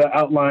 gives the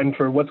outline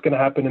for what's going to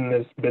happen in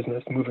this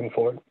business moving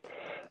forward.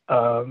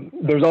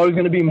 There's always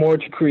going to be more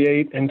to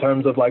create in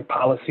terms of like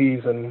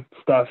policies and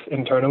stuff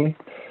internally.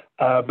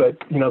 But,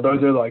 you know,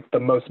 those are like the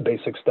most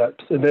basic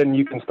steps. And then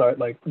you can start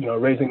like, you know,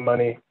 raising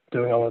money,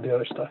 doing all of the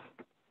other stuff.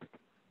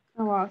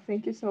 Oh, wow.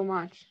 Thank you so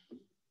much.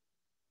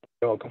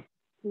 You're welcome.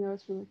 You know,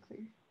 it's really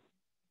clear.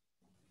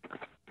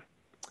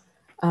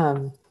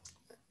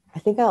 I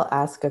think I'll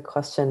ask a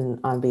question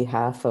on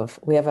behalf of,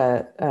 we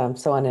have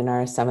someone in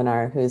our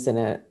seminar who's in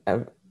a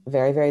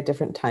very, very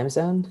different time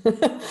zone.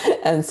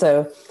 And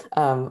so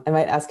I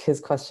might ask his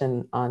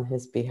question on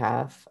his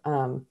behalf.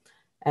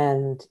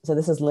 And so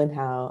this is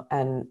Linhao,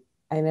 and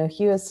I know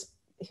he was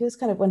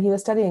kind of, when he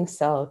was studying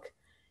Selk,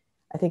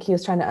 I think he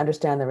was trying to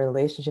understand the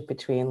relationship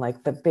between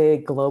like the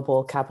big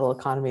global capital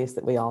economies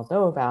that we all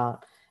know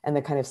about and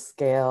the kind of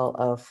scale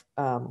of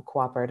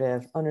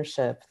cooperative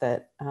ownership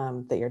that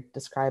you're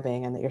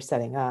describing and that you're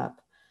setting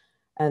up.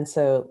 And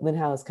so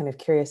Linhao is kind of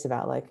curious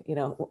about like, you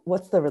know,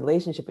 what's the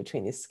relationship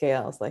between these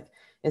scales? Like,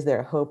 is there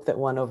a hope that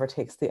one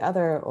overtakes the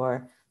other,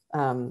 or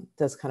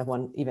does kind of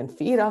one even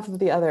feed off of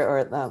the other,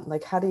 or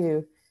like how do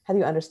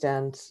you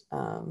understand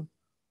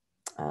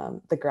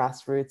the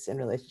grassroots in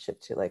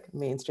relationship to like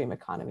mainstream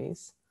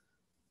economies?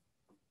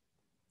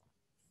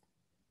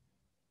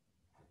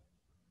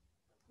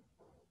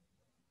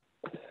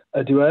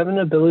 Do I have an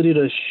ability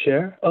to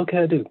share? Okay,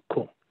 I do.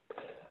 Cool.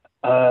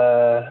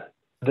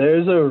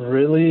 There's a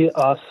really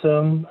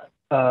awesome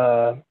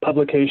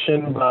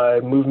publication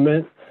by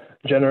Movement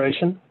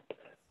Generation,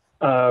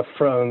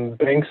 From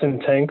Banks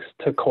and Tanks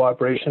to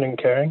Cooperation and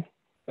Caring,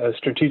 a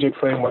strategic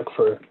framework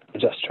for a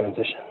just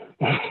transition.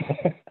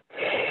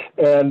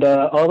 And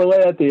all the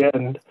way at the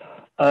end,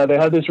 they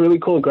have this really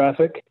cool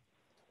graphic,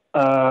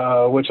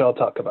 which I'll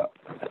talk about.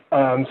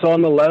 So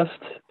on the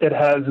left, it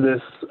has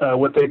this,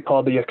 what they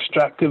call the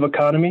extractive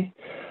economy.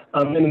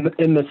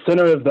 In the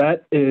center of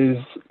that is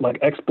like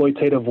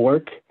exploitative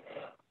work.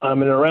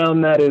 And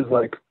around that is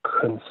like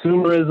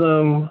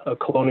consumerism, a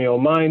colonial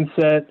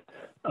mindset,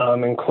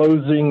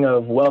 enclosing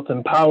of wealth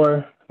and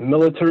power,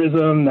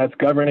 militarism that's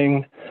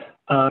governing,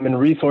 and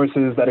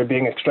resources that are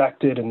being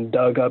extracted and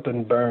dug up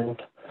and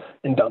burned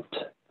and dumped.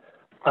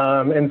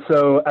 And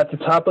so at the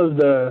top of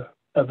the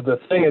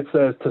thing, it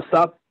says to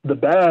stop the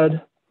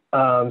bad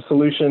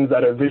solutions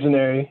that are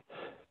visionary,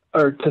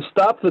 or to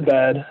stop the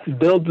bad,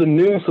 build the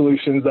new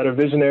solutions that are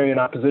visionary and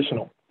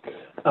oppositional.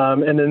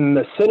 And in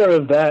the center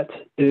of that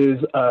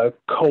is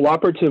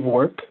cooperative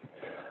work,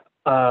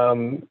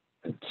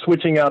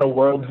 switching out a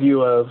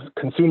worldview of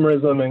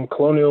consumerism and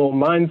colonial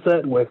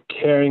mindset with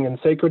caring and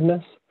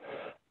sacredness,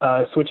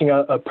 switching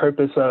out a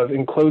purpose of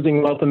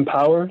enclosing wealth and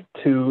power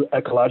to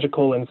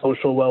ecological and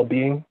social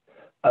well-being,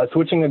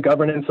 switching a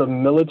governance of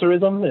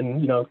militarism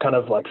and, kind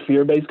of like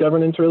fear-based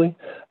governance really,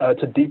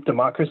 to deep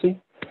democracy.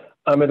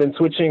 And then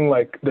switching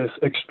like this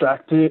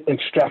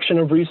extraction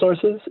of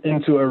resources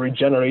into a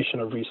regeneration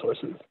of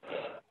resources.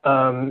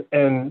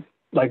 And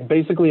like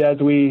basically as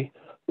we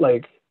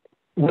like,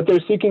 what they're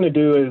seeking to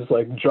do is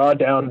like draw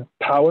down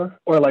power,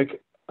 or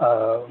like,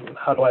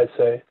 how do I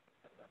say?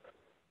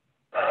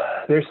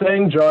 They're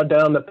saying draw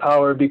down the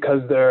power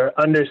because they're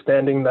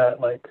understanding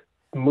that like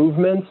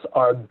movements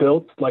are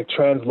built like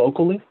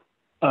translocally,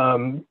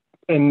 and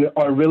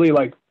are really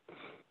like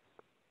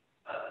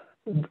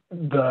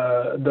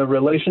the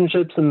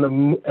relationships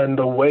and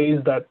the ways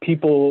that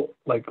people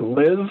like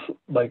live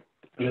like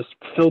just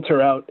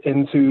filter out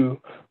into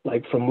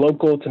like from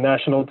local to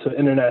national to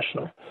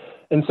international.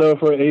 And so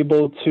if we're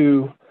able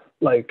to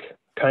like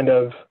kind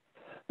of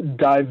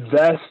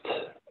divest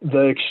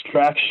the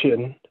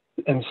extraction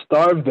and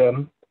starve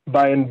them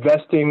by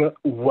investing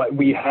what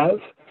we have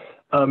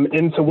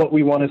into what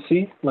we want to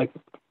see, like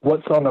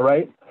what's on the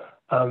right,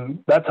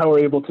 that's how we're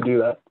able to do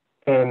that.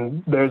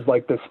 And there's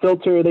like this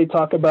filter they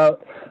talk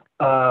about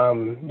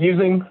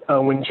using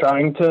when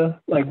trying to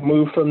like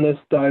move from this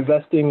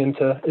divesting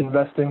into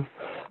investing,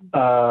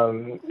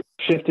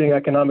 shifting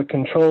economic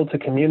control to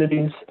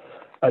communities,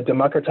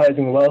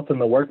 democratizing wealth in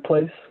the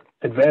workplace,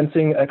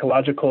 advancing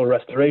ecological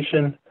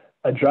restoration,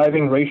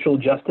 driving racial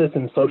justice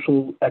and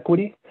social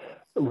equity,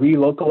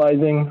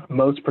 relocalizing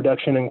most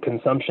production and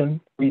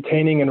consumption,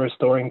 retaining and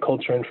restoring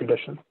culture and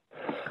tradition.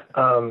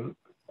 And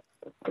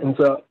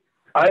so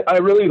I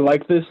really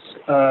like this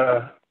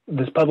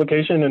this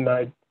publication, and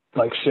I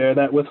like share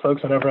that with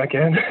folks whenever I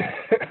can.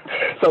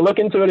 So look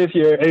into it if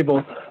you're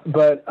able.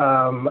 But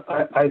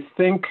I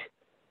think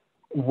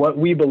what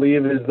we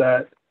believe is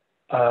that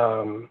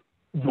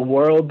the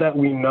world that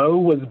we know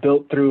was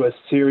built through a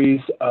series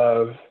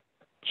of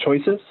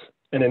choices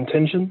and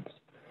intentions.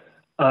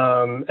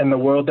 And the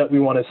world that we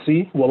want to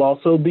see will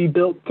also be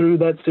built through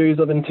that series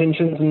of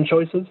intentions and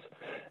choices.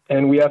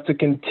 And we have to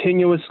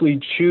continuously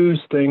choose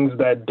things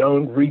that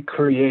don't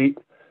recreate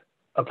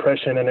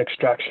oppression and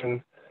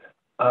extraction.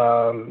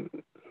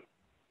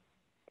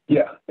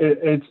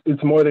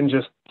 It's more than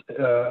just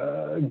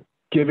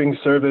giving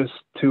service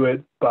to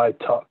it by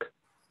talk.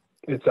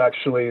 It's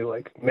actually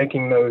like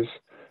making those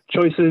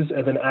choices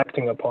and then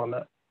acting upon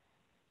that.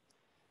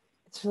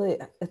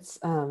 I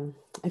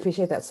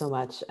appreciate that so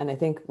much. And I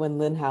think when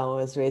Linhao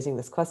was raising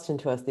this question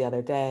to us the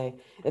other day,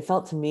 it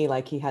felt to me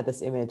like he had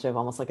this image of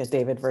almost like a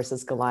David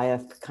versus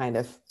Goliath kind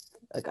of,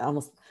 like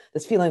almost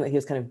this feeling that he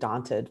was kind of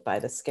daunted by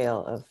the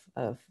scale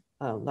of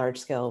large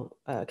scale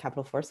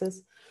capital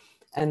forces.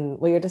 And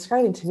what you're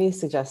describing to me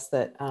suggests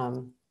that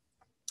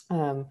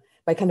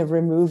by kind of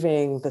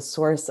removing the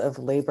source of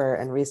labor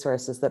and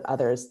resources that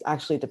others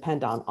actually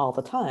depend on all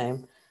the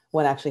time,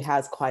 one actually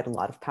has quite a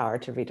lot of power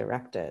to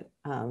redirect it.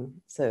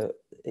 So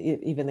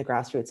even the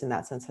grassroots in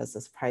that sense has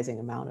a surprising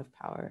amount of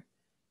power.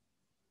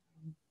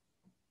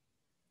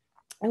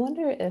 I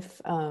wonder if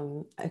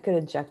I could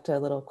inject a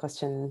little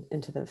question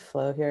into the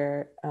flow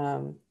here,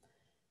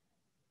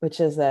 which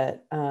is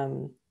that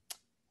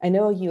I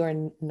know you are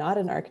not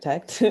an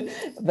architect,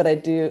 but I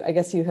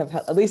guess you have,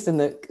 at least in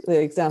the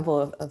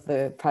example of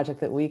the project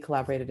that we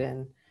collaborated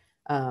in,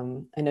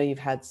 I know you've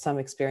had some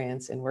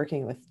experience in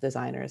working with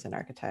designers and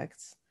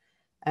architects.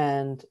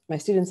 And my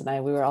students and I,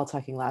 we were all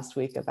talking last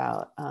week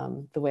about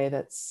the way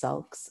that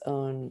Selk's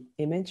own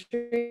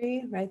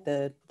imagery, right?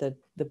 The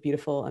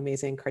beautiful,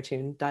 amazing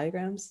cartoon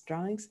diagrams,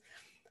 drawings,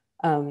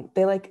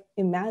 they like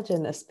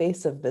imagine a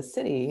space of the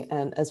city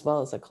and as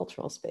well as a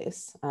cultural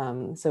space.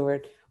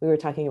 So we were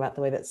talking about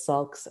the way that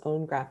Selk's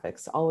own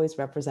graphics always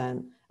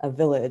represent a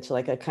village,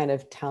 like a kind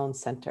of town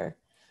center.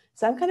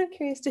 So I'm kind of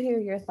curious to hear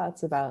your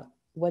thoughts about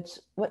what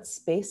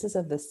spaces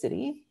of the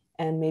city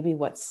and maybe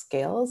what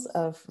scales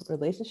of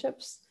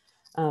relationships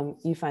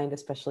you find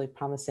especially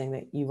promising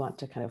that you want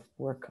to kind of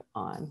work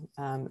on.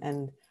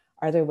 And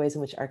are there ways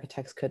in which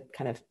architects could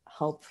kind of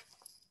help,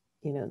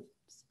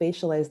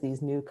 spatialize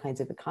these new kinds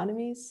of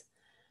economies?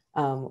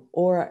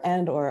 Or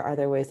are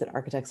there ways that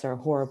architects are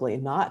horribly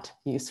not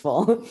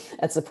useful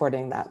at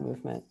supporting that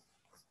movement?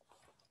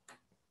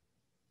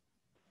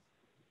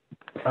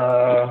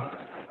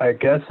 I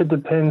guess it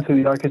depends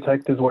who the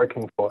architect is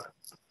working for.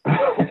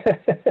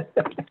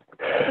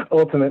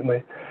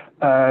 Ultimately,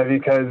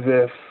 because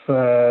if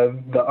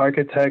the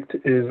architect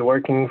is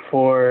working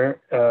for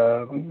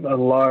a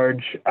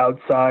large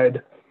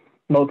outside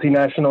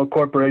multinational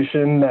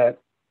corporation that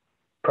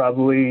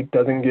probably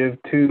doesn't give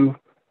two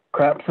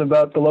craps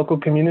about the local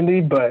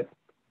community, but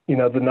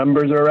the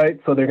numbers are right,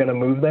 so they're going to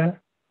move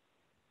there.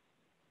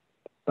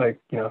 Like,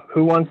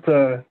 who wants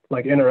to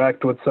like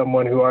interact with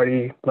someone who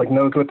already like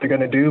knows what they're going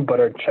to do, but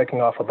are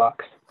checking off a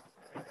box?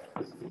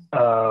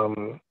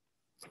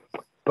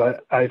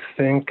 But I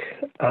think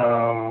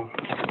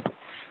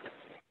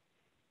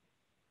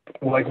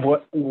like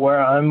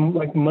where I'm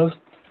like most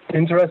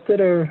interested,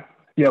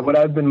 what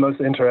I've been most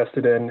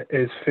interested in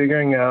is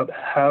figuring out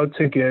how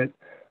to get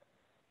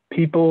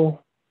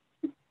people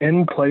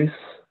in place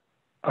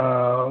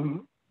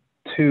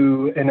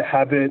to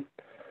inhabit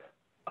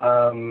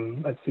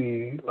let's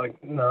see,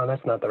 like, no,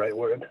 that's not the right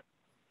word.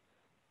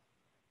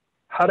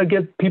 How to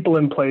get people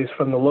in place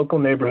from the local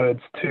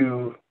neighborhoods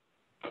to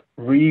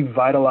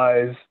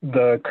revitalize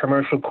the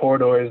commercial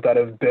corridors that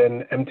have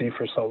been empty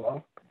for so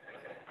long.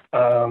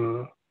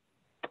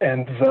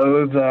 And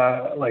those,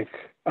 like,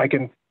 I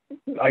can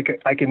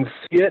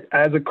see it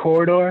as a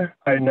corridor.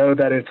 I know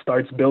that it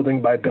starts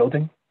building by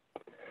building.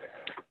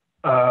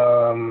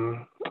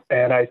 And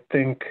I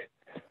think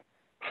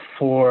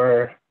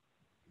for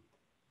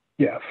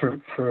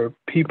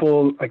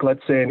people, like,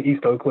 let's say in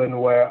East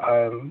Oakland, where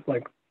I'm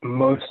like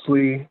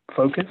mostly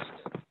focused,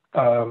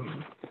 or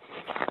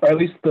at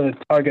least the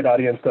target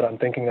audience that I'm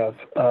thinking of,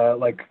 how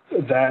do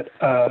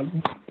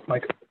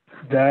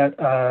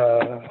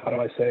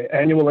I say,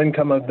 annual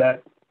income of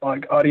that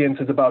like audience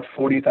is about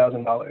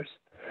 $40,000.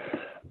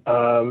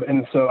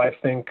 And so I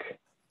think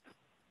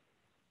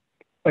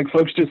like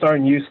folks just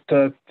aren't used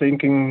to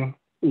thinking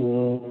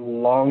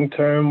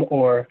long-term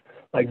or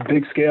like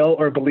big scale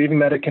or believing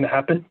that it can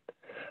happen.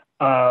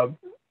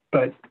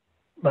 But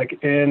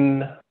like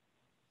in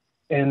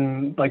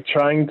like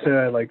trying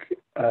to like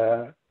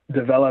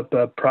develop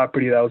a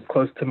property that was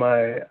close to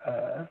my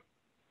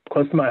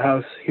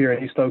house here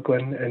in East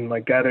Oakland, and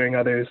like gathering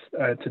others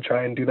to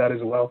try and do that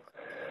as well.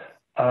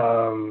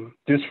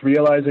 Just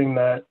realizing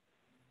that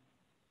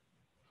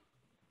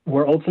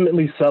we're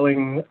ultimately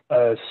selling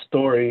a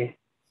story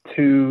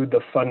to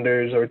the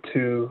funders or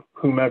to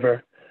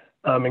whomever,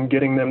 and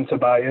getting them to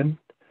buy in.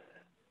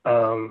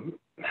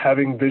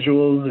 Having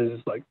visuals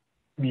is like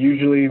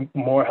usually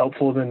more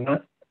helpful than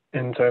not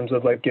in terms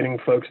of like getting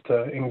folks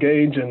to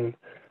engage and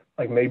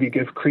like maybe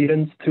give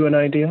credence to an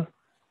idea.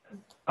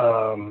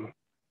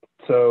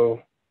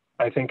 So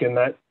I think in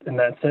that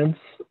sense,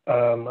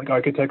 like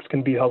architects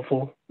can be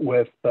helpful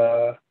with,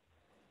 let's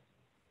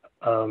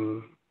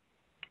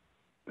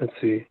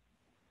see,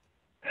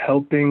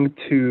 helping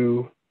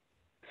to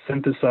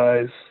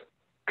synthesize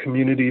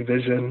community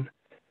vision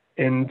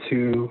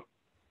into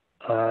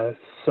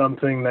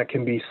something that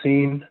can be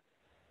seen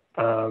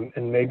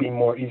and maybe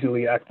more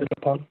easily acted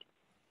upon.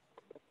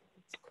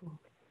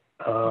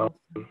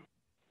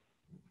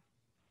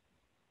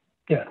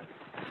 Yeah,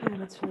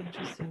 that's really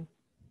interesting.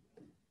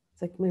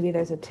 It's like maybe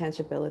there's a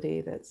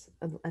tangibility that's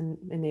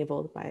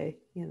enabled by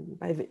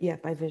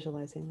by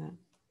visualizing that.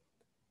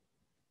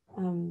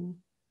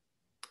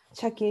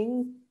 Chak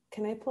Ying,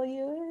 can I pull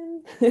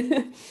you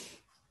in?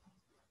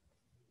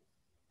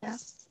 Yeah.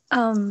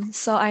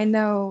 So I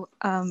know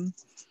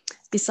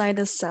beside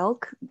the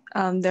SELC,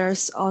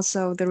 there's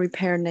also the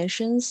Repair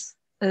Nations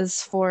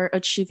is for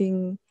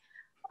achieving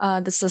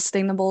the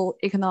sustainable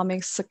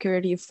economic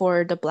security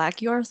for the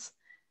Black youth.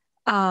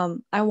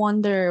 I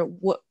wonder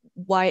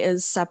why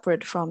is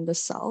separate from the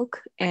SELC,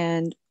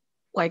 and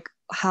like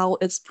how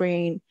it's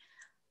bringing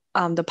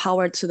the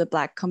power to the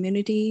Black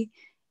community,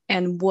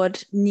 and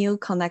what new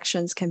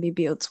connections can be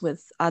built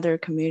with other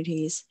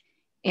communities,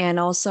 and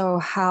also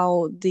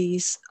how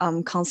these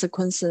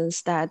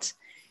consequences that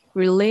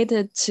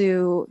related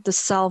to the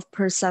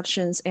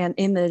self-perceptions and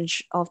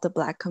image of the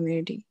Black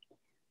community.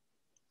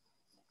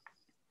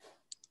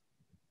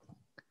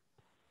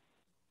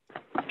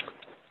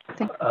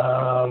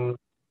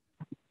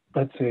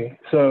 Let's see.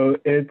 So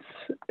it's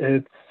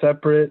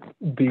separate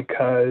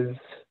because,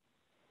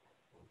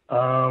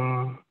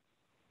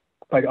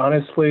 like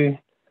honestly,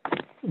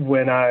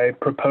 when I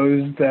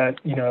proposed that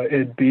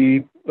it'd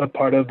be a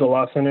part of the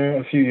Law Center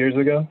a few years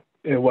ago,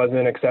 it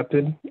wasn't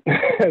accepted,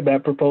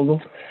 that proposal,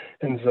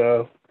 and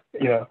so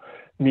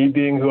me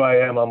being who I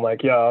am, I'm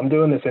like, yeah, I'm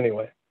doing this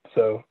anyway.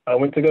 So I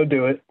went to go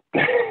do it,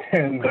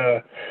 and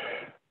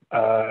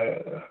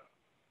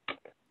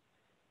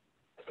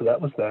so that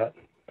was that.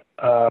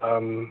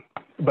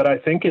 But I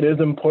think it is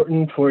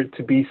important for it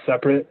to be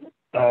separate,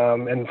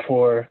 and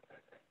for,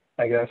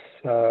 I guess,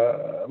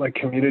 like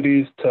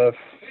communities to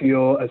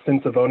feel a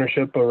sense of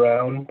ownership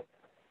around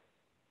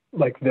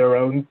like their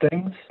own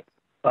things,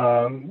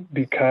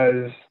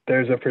 because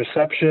there's a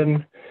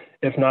perception,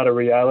 if not a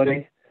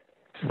reality,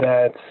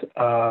 that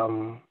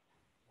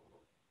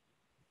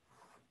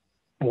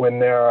when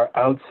there are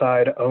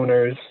outside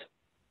owners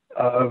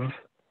of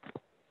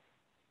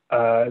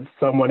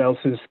someone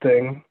else's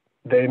thing,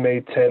 they may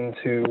tend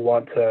to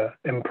want to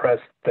impress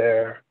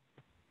their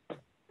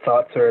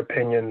thoughts or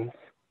opinions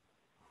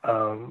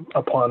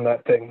upon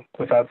that thing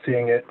without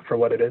seeing it for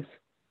what it is.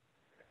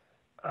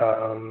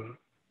 And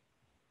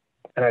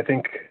I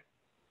think,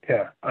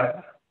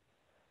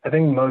 I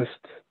think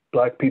most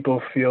Black people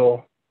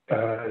feel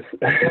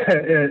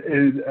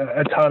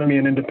autonomy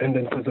and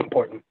independence is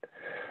important,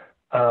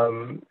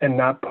 and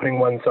not putting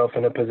oneself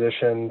in a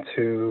position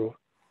to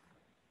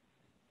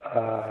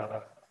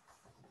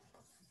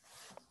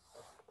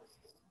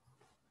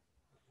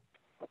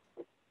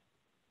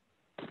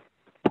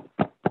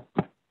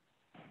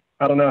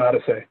I don't know how to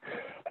say.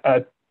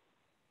 I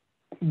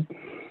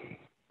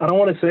don't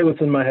want to say what's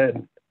in my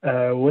head.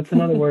 What's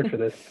another word for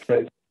this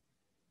phrase?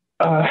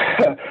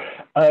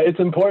 It's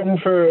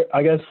important for,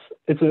 I guess,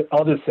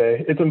 I'll just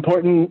say, it's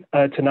important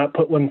to not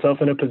put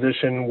oneself in a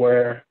position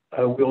where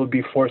we will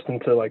be forced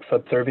into like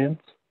subservience.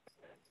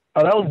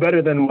 Oh, that was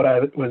better than what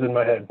I was in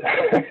my head.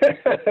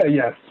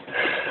 Yes.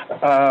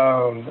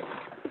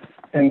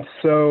 And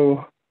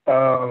so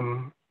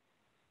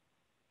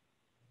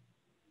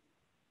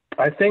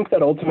I think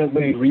that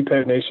ultimately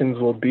Repaired Nations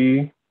will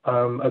be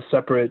a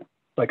separate,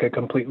 like a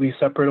completely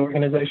separate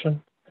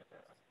organization.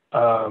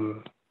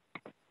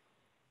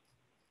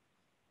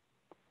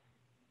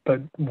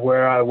 But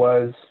where I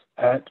was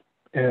at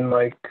in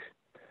like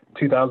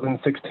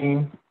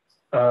 2016,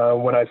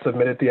 when I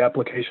submitted the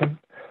application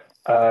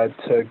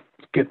to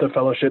get the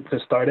fellowship to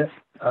start it,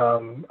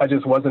 I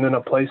just wasn't in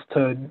a place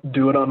to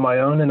do it on my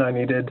own, and I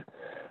needed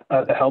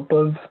the help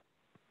of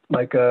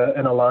like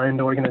an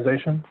aligned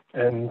organization,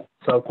 and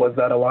Silk was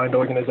that aligned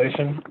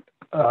organization.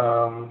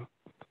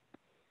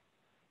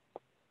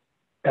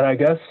 And I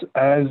guess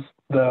as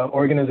the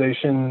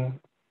organization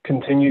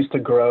continues to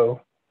grow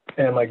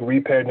and like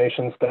Repaired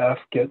Nation staff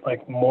get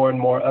like more and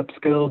more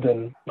upskilled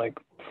and like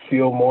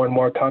feel more and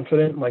more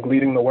confident like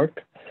leading the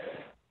work,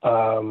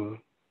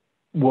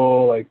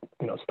 we'll like,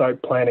 you know,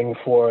 start planning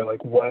for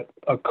like what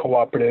a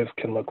cooperative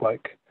can look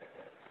like,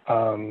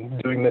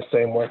 doing the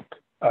same work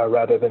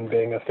rather than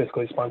being a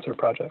fiscally sponsored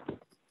project.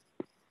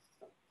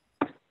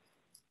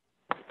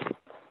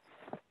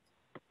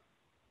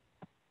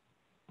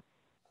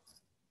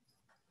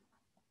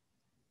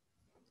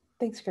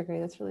 Thanks, Gregory.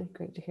 That's really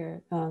great to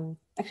hear.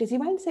 Actually, do you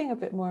mind saying a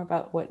bit more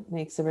about what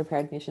makes a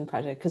Repaired Nation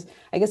project? Because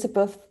I guess that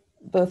both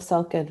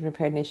Selk and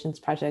Repaired Nations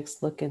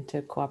projects look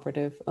into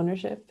cooperative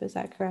ownership. Is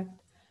that correct?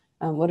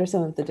 What are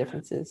some of the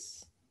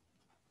differences?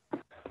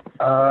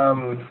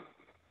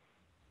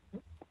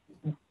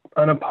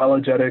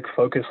 Unapologetic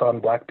focus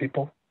on Black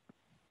people.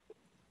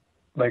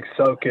 Like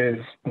Selk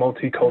is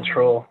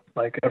multicultural,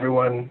 like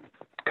everyone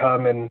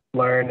come and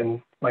learn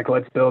and like,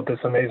 let's build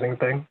this amazing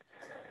thing.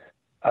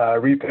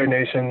 Repaired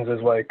Nations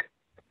is like,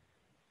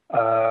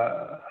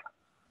 how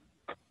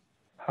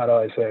do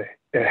I say?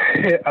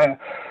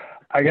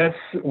 I guess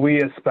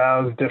we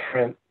espouse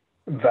different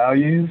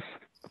values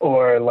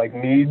or like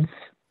needs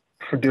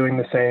for doing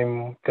the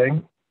same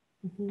thing.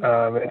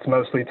 Mm-hmm. It's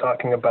mostly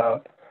talking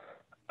about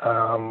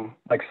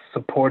like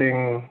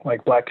supporting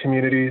like Black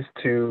communities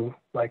to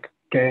like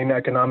gain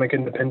economic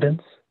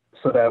independence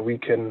so that we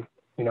can,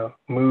 you know,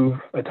 move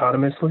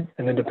autonomously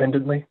and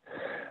independently,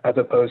 as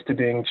opposed to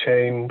being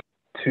chained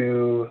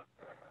to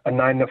a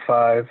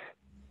 9-to-5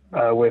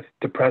 with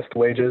depressed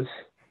wages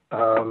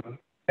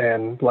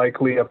and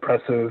likely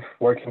oppressive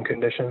working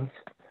conditions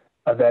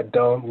that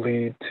don't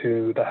lead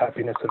to the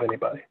happiness of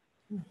anybody.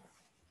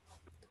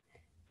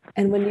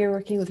 And when you're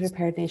working with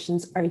Repaired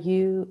Nations, are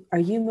you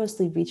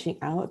mostly reaching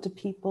out to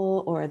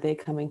people, or are they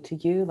coming to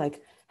you?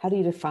 Like, how do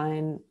you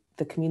define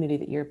the community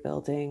that you're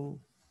building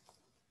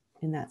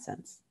in that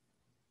sense?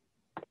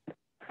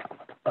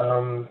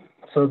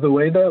 So the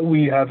way that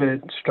we have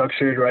it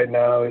structured right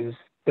now is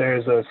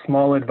there's a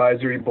small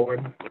advisory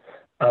board,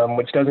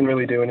 which doesn't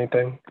really do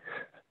anything.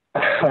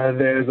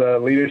 There's a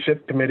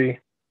leadership committee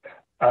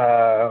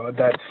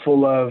that's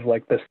full of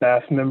like the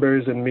staff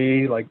members and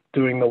me like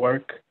doing the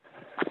work.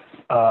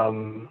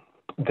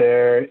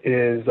 There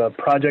is a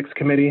projects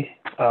committee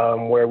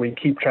where we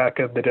keep track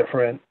of the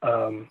different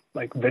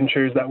like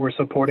ventures that we're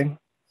supporting.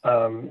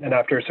 And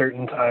after a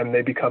certain time,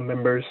 they become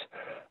members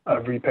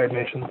of Repaired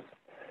Nations.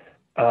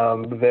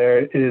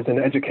 There is an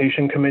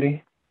education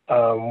committee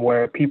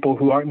where people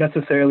who aren't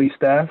necessarily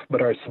staff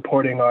but are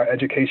supporting our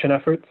education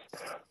efforts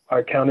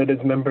are counted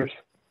as members.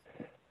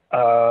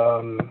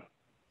 And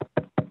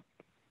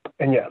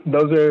yeah,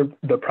 those are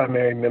the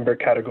primary member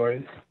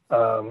categories.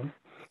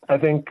 I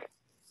think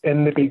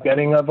in the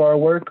beginning of our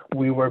work,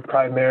 we were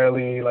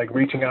primarily like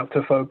reaching out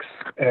to folks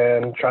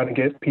and trying to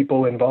get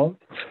people involved.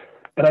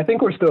 And I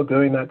think we're still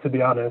doing that, to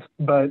be honest,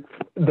 but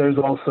there's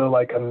also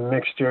like a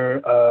mixture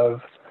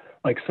of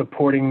like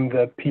supporting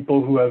the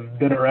people who have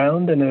been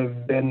around and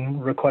have been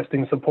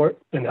requesting support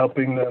and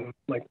helping them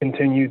like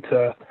continue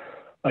to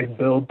like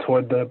build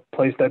toward the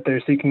place that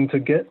they're seeking to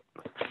get.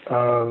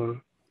 So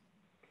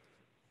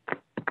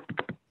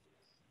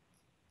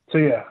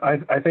yeah,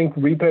 I think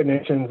Repaired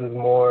Nations is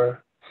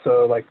more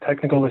so like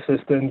technical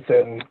assistance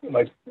and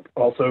like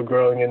also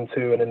growing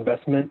into an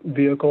investment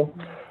vehicle,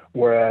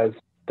 whereas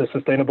the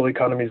Sustainable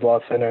Economies Law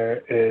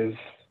Center is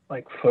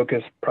like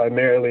focused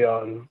primarily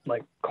on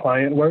like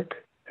client work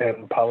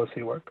and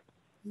policy work.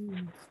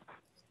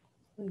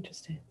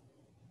 Interesting.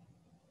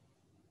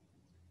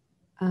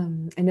 I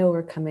know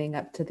we're coming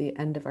up to the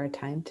end of our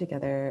time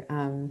together.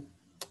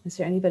 Is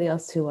there anybody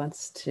else who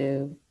wants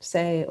to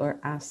say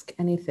or ask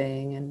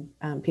anything?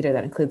 And Peter,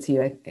 that includes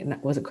you. I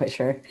wasn't quite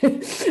sure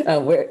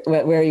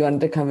where you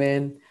wanted to come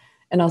in.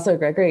 And also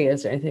Gregory,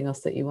 is there anything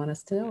else that you want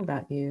us to know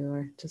about you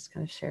or just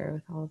kind of share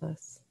with all of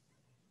us?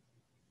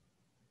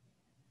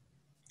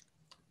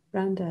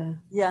 Rhonda.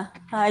 Yeah,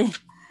 hi.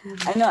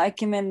 I know I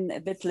came in a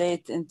bit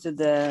late into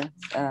the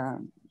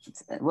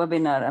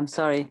webinar, I'm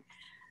sorry.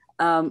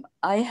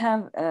 I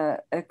have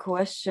a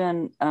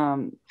question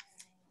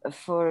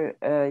for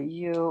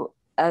you.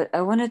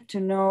 I wanted to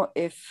know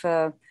if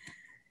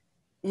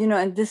you know,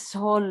 and this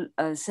whole,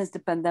 since the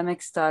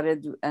pandemic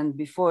started and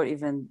before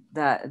even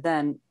that,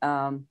 then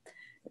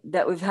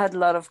that we've had a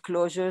lot of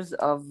closures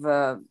of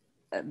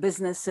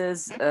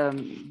businesses,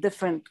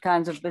 different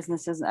kinds of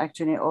businesses,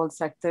 actually all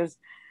sectors.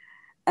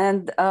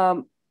 And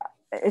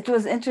it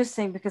was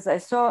interesting because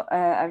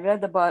I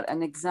read about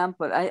an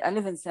example. I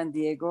live in San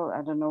Diego.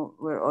 I don't know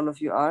where all of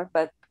you are,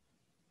 but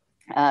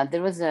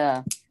there was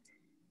a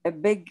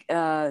big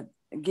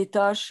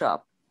guitar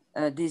shop.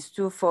 These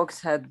two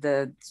folks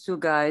two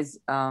guys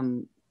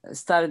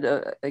started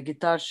a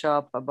guitar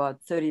shop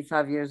about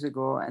 35 years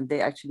ago, and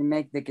they actually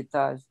make the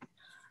guitars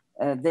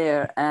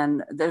there,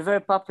 and they're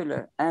very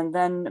popular. And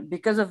then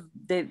because of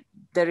the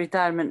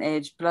retirement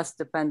age plus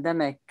the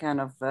pandemic kind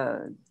of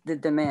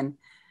did them in,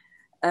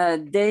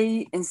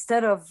 they,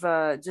 instead of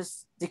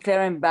just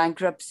declaring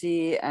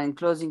bankruptcy and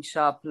closing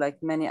shop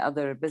like many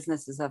other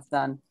businesses have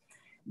done,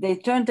 they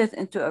turned it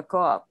into a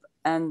co-op.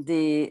 And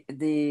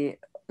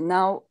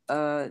now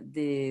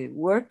the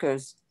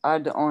workers are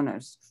the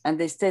owners, and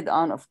they stayed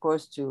on, of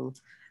course, to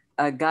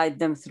guide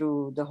them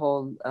through the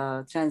whole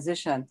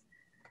transition.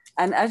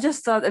 And I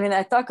just thought, I mean,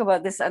 I talk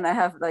about this and I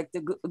have like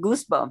the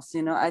goosebumps,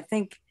 you know.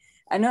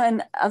 I know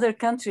in other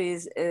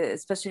countries,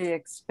 especially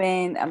like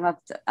Spain,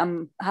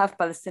 I'm half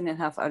Palestinian,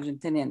 half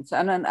Argentinian. So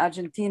I know in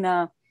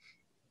Argentina,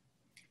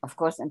 of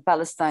course, in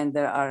Palestine,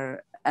 there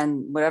are,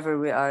 and wherever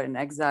we are in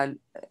exile,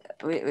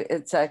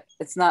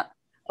 it's not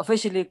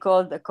officially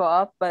called a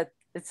co-op, but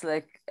it's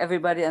like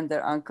everybody and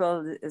their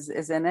uncle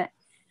is in it.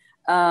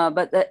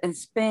 But in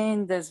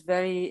Spain, there's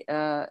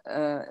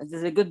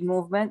there's a good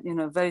movement, you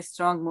know, very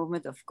strong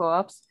movement of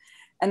co-ops.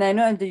 And I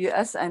know in the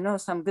US, I know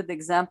some good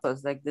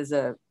examples. Like there's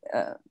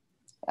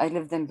I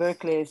lived in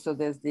Berkeley, so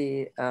there's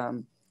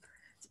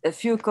a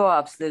few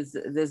co-ops.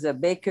 There's a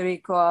bakery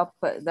co-op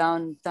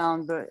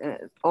downtown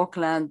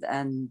Oakland,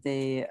 and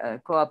the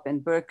co-op in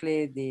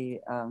Berkeley,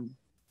 the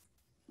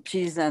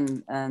cheese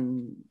and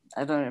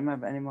I don't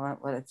remember anymore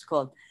what it's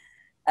called.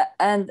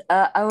 And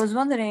I was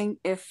wondering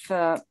if,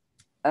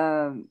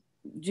 do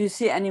you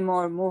see any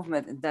more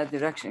movement in that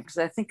direction? Because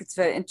I think it's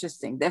very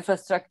interesting. The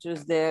infrastructure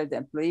is there, the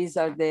employees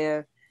are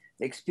there,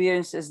 the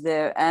experience is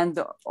there, and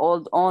the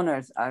old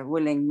owners are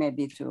willing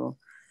maybe to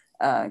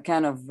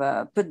kind of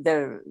put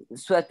their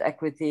sweat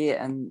equity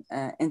and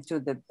into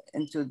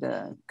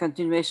the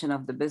continuation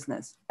of the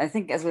business. I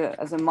think as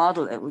a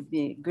model, it would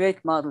be a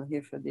great model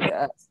here for the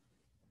US.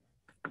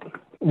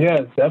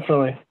 Yeah,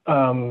 definitely.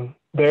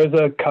 There's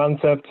a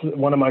concept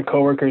one of my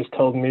coworkers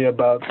told me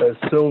about, the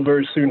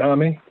silver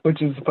tsunami,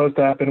 which is supposed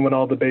to happen when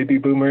all the baby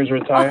boomers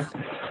retire.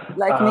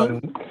 Like me.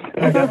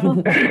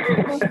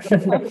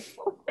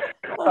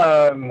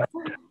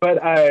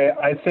 But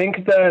I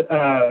think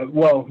that,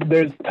 well,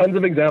 there's tons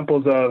of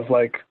examples of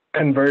like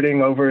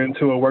converting over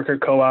into a worker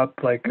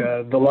co-op, like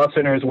the Law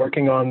Center is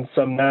working on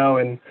some now,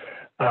 and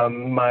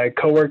my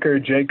coworker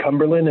Jay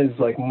Cumberland is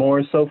like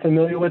more so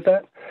familiar with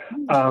that.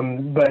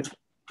 But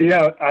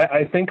yeah,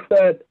 I think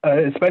that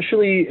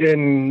especially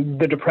in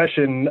the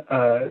Depression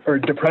or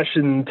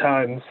Depression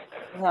times,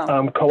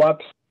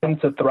 co-ops tend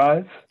to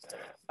thrive.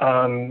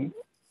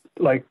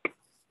 Like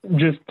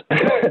just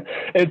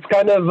it's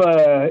kind of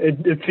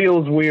it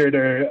feels weird,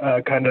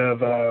 or kind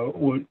of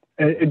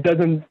it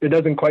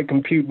doesn't quite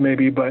compute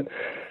maybe, but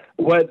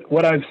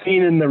what I've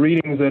seen in the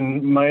readings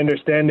and my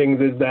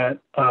understandings is that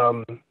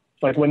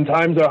like when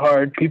times are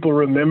hard, people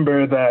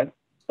remember that,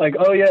 like,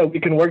 oh yeah,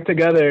 we can work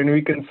together and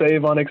we can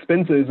save on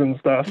expenses and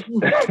stuff.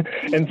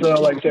 And so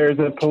like there's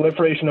a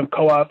proliferation of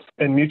co-ops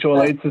and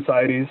mutual aid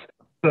societies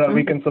so that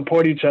we can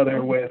support each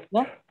other with,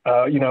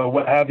 you know,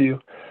 what have you.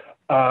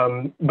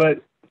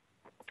 But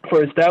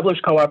for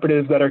established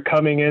cooperatives that are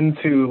coming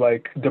into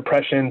like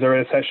depressions or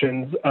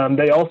recessions,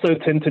 they also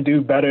tend to do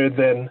better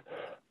than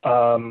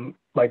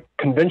like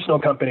conventional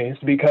companies,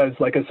 because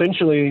like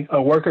essentially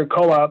a worker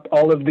co-op,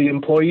 all of the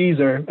employees,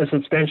 or a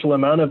substantial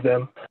amount of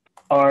them,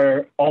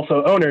 are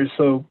also owners.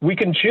 So we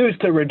can choose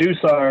to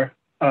reduce our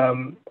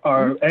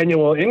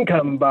annual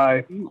income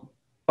by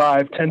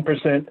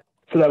 5-10%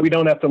 so that we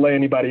don't have to lay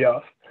anybody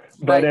off.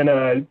 But in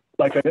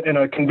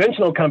a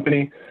conventional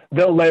company,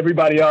 they'll lay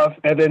everybody off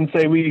and then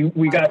say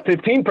we got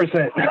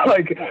 15%.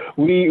 Like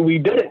we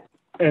did it.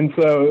 And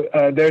so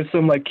there's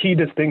some like key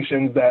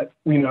distinctions that,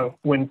 you know,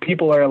 when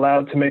people are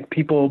allowed to make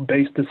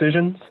people-based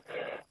decisions,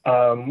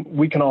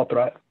 we can all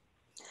thrive.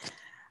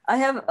 I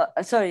have,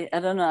 sorry, I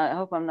don't know, I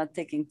hope I'm not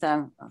taking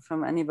time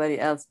from anybody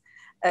else.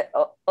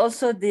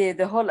 Also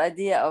the whole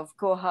idea of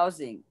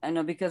co-housing, I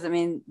know, because I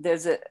mean,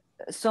 there's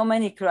so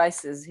many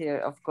crises here,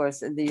 of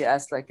course, in the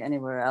US, like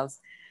anywhere else.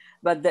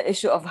 But the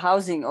issue of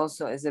housing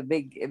also is a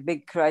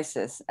big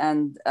crisis.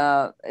 And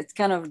it's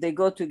kind of, they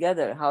go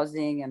together,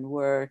 housing and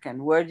work,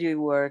 and where do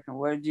you work and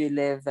where do you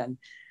live, and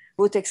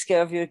who takes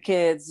care of your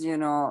kids, you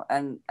know.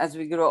 And as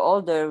we grow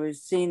older, we're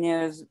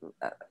seniors.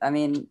 I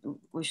mean,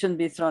 we shouldn't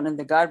be thrown in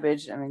the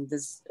garbage. I mean,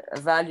 there's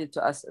a value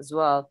to us as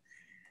well.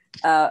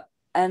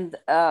 And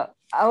I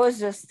was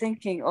just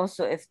thinking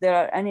also if there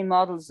are any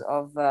models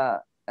of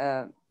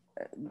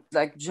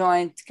like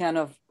joint kind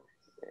of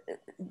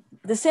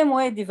the same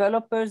way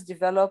developers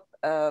develop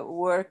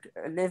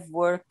live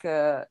work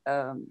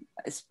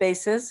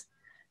spaces,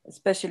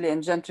 especially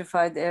in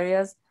gentrified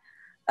areas.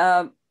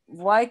 I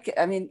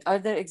mean, are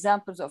there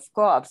examples of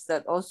co-ops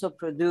that also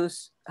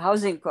produce,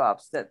 housing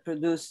co-ops that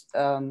produce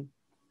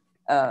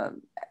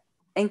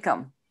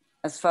income,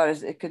 as far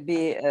as it could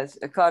be as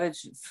a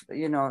cottage,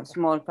 you know,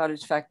 small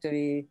cottage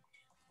factory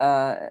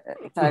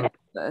type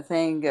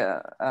thing?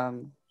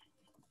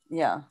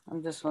 Yeah,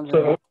 I'm just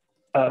wondering.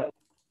 So,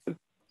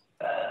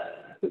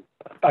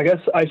 I guess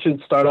I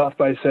should start off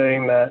by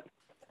saying that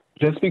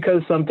just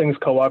because something's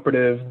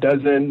cooperative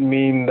doesn't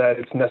mean that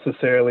it's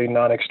necessarily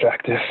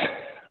non-extractive,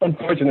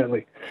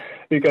 unfortunately,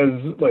 because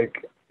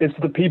like it's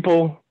the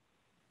people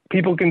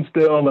can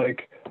still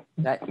like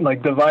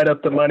divide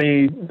up the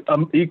money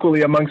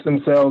equally amongst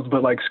themselves,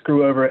 but like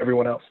screw over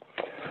everyone else.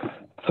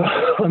 So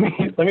let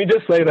me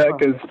just say that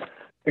because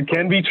it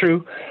can be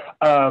true.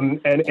 And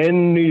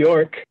in New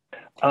York,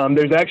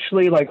 there's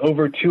actually like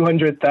over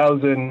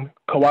 200,000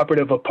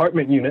 cooperative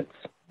apartment units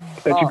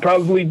that you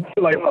probably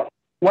like,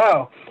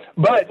 wow,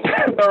 but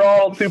they're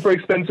all super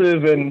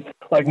expensive and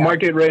like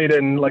market rate,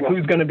 and like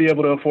who's going to be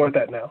able to afford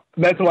that now?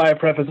 That's why I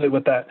preface it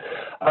with that.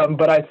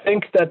 But I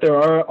think that there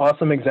are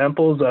awesome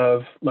examples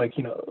of like,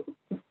 you know,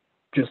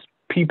 just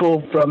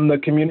people from the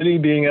community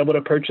being able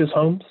to purchase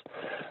homes.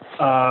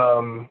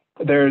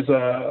 There's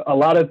a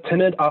lot of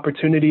tenant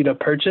opportunity to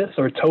purchase,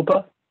 or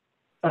TOPA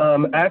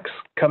acts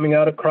coming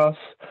out across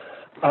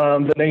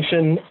the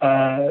nation.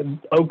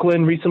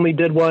 Oakland recently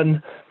did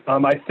one.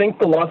 I think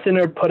the Law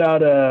Center put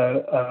out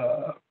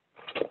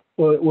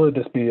would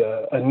this be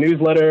a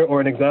newsletter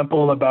or an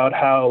example about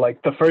how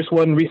like the first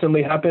one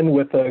recently happened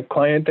with a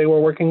client they were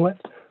working with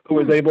who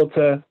was able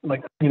to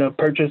like, you know,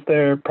 purchase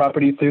their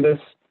property through this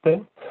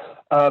thing.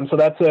 So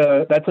that's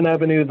an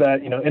avenue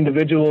that, you know,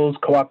 individuals,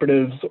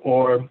 cooperatives,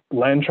 or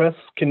land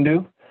trusts can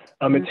do.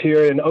 It's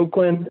here in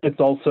Oakland. It's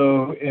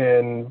also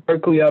in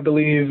Berkeley, I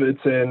believe.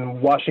 It's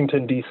in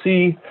Washington,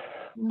 D.C.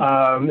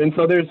 And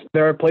so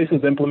there are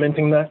places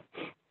implementing that.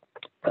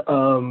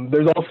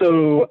 There's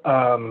also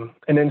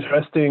an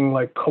interesting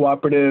like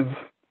cooperative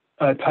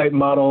type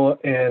model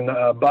in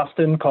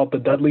Boston called the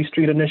Dudley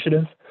Street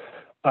Initiative,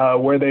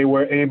 where they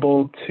were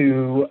able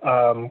to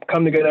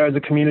come together as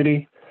a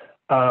community,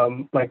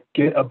 like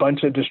get a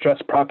bunch of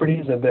distressed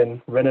properties and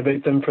then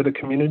renovate them for the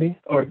community,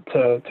 or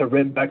to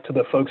rent back to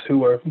the folks who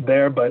were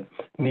there but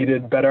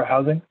needed better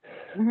housing.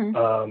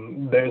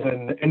 There's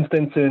an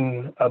instance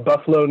in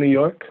Buffalo, New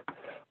York,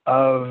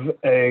 of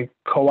a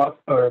co-op,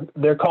 or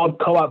they're called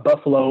Co-op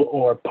Buffalo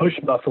or Push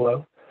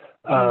Buffalo.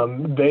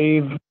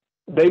 They've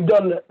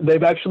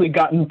actually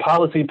gotten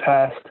policy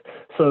passed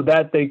so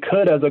that they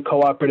could, as a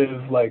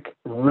cooperative, like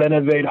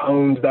renovate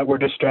homes that were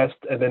distressed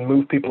and then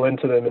move people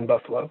into them in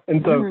Buffalo.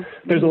 And so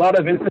there's a lot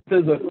of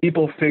instances of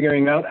people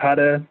figuring out how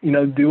to, you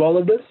know, do all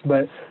of this,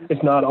 but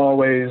it's not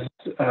always,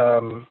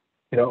 you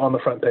know, on the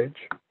front page.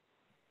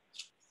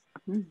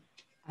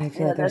 I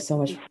feel like there's so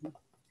much.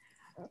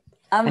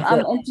 I'm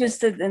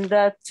interested in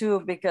that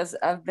too, because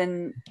I've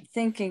been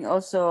thinking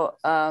also,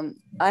 I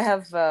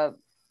have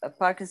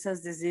Parkinson's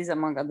disease,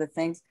 among other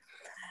things,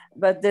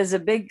 but there's a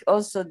big,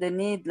 also the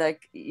need,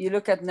 like you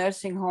look at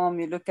nursing home,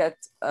 you look at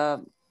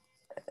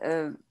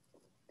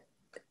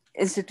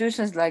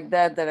institutions like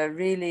that are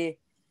really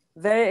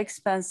very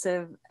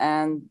expensive,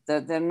 and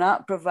that they're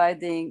not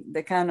providing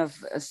the kind of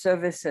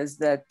services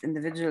that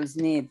individuals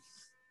need.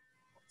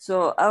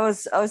 So I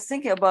was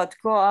thinking about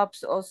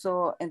co-ops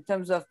also in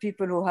terms of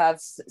people who have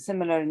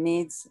similar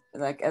needs,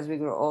 like as we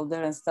grow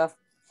older and stuff,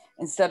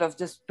 instead of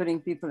just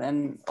putting people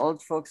in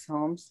old folks'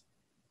 homes.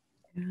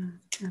 Yeah,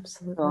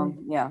 absolutely. So,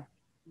 yeah,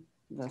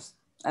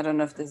 I don't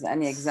know if there's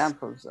any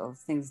examples of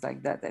things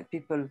like that, that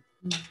people,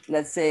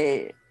 let's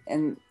say,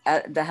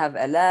 they have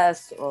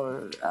LS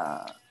or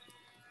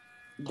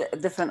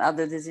different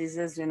other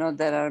diseases, you know,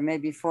 that are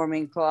maybe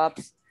forming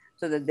co-ops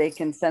so that they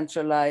can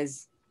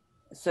centralize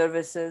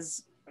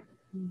services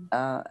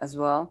as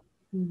well.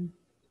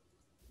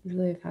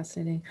 Really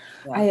fascinating.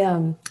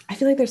 Yeah. I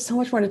feel like there's so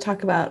much more to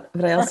talk about,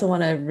 but I also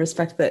want to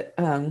respect that.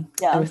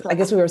 I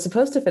guess we were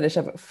supposed to finish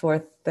up at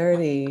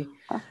 4:30,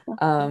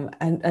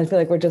 and I feel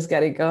like we're just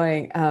getting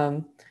going.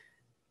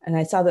 And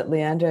I saw that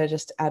Leandra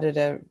just added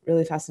a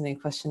really fascinating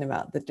question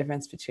about the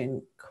difference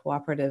between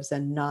cooperatives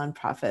and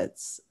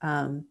nonprofits.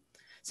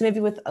 So maybe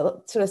with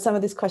sort of some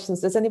of these questions,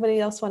 does anybody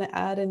else want to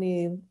add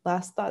any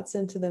last thoughts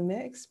into the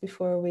mix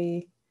before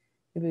maybe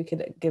we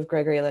could give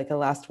Gregory like a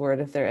last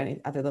word if there are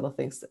any other little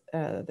things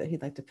that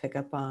he'd like to pick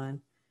up on.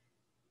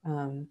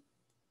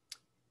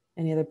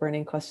 Any other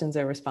burning questions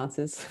or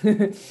responses?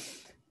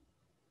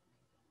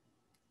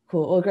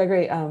 Cool. Well,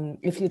 Gregory,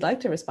 if you'd like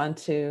to respond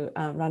to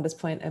Rhonda's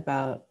point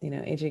about, you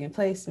know, aging in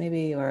place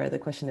maybe, or the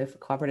question of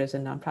cooperatives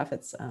and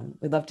nonprofits,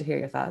 we'd love to hear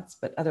your thoughts,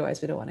 but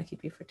otherwise we don't want to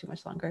keep you for too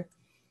much longer.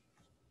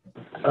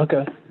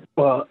 Okay.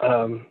 Well,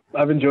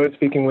 I've enjoyed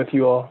speaking with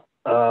you all.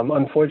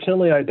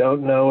 Unfortunately, I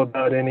don't know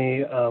about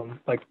any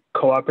like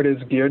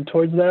cooperatives geared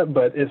towards that,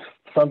 but if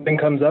something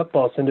comes up,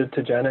 I'll send it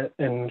to Janet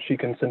and she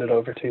can send it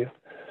over to you.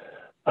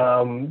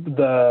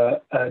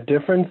 The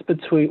difference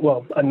between,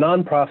 well, a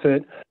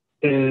nonprofit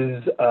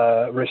is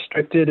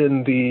restricted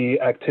in the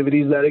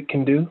activities that it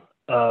can do.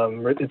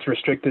 It's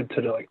restricted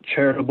to the, like,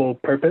 charitable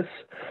purpose.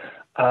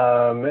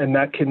 And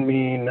that can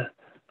mean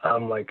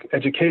like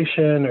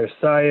education or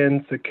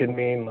science. It can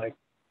mean like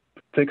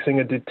fixing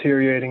a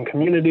deteriorating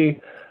community,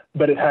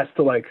 but it has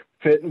to like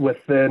fit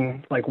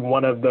within like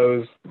one of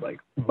those like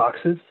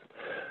boxes.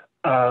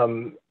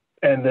 And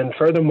then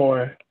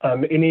furthermore,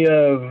 any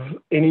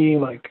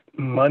like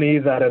money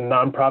that a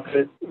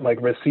nonprofit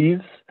like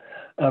receives,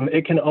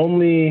 it can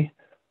only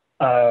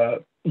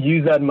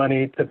use that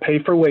money to pay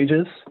for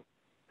wages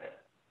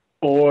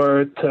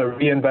or to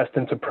reinvest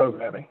into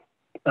programming.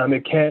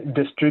 It can't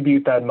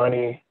distribute that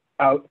money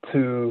out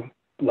to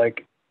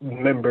like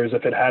members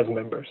if it has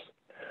members.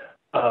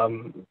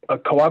 A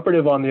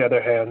cooperative, on the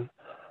other hand,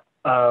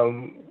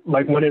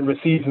 like when it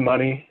receives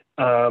money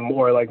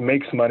or like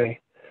makes money,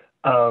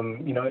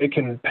 you know, it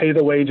can pay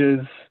the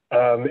wages,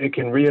 it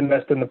can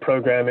reinvest in the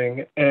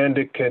programming, and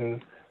it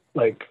can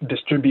like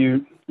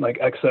distribute like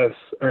excess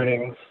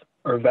earnings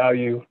or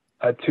value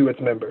to its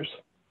members.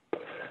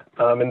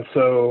 And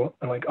so,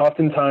 like,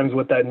 oftentimes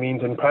what that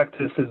means in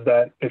practice is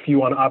that if you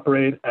want to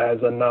operate as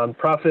a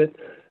nonprofit,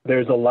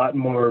 there's a lot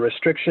more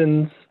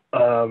restrictions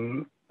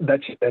and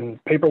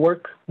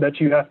paperwork that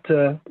you have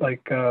to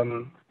like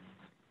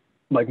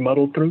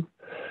muddle through.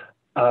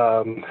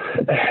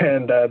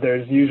 And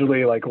there's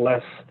usually like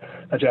less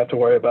that you have to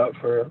worry about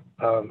for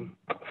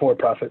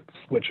for-profits,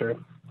 which are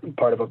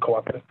part of a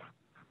cooperative.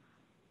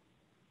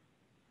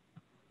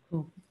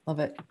 Cool. Love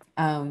it.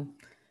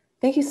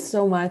 Thank you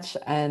so much.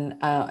 And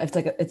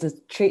it's a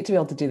treat to be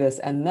able to do this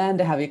and then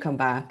to have you come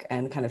back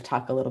and kind of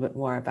talk a little bit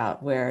more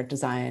about where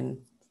design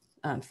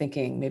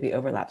thinking maybe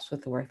overlaps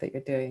with the work that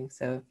you're doing.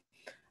 So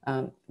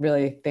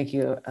really thank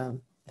you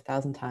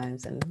 1,000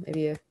 times, and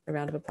maybe a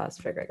round of applause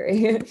for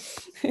Gregory.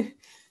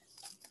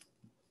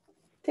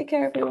 Take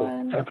care,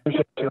 everyone. I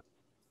appreciate you.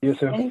 You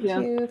too. Thank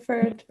you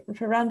for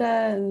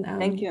Rhonda and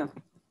Thank you.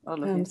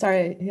 All of you.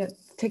 Sorry. Yeah,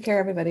 take care,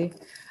 everybody.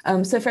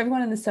 So for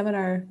everyone in the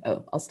seminar,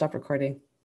 I'll stop recording.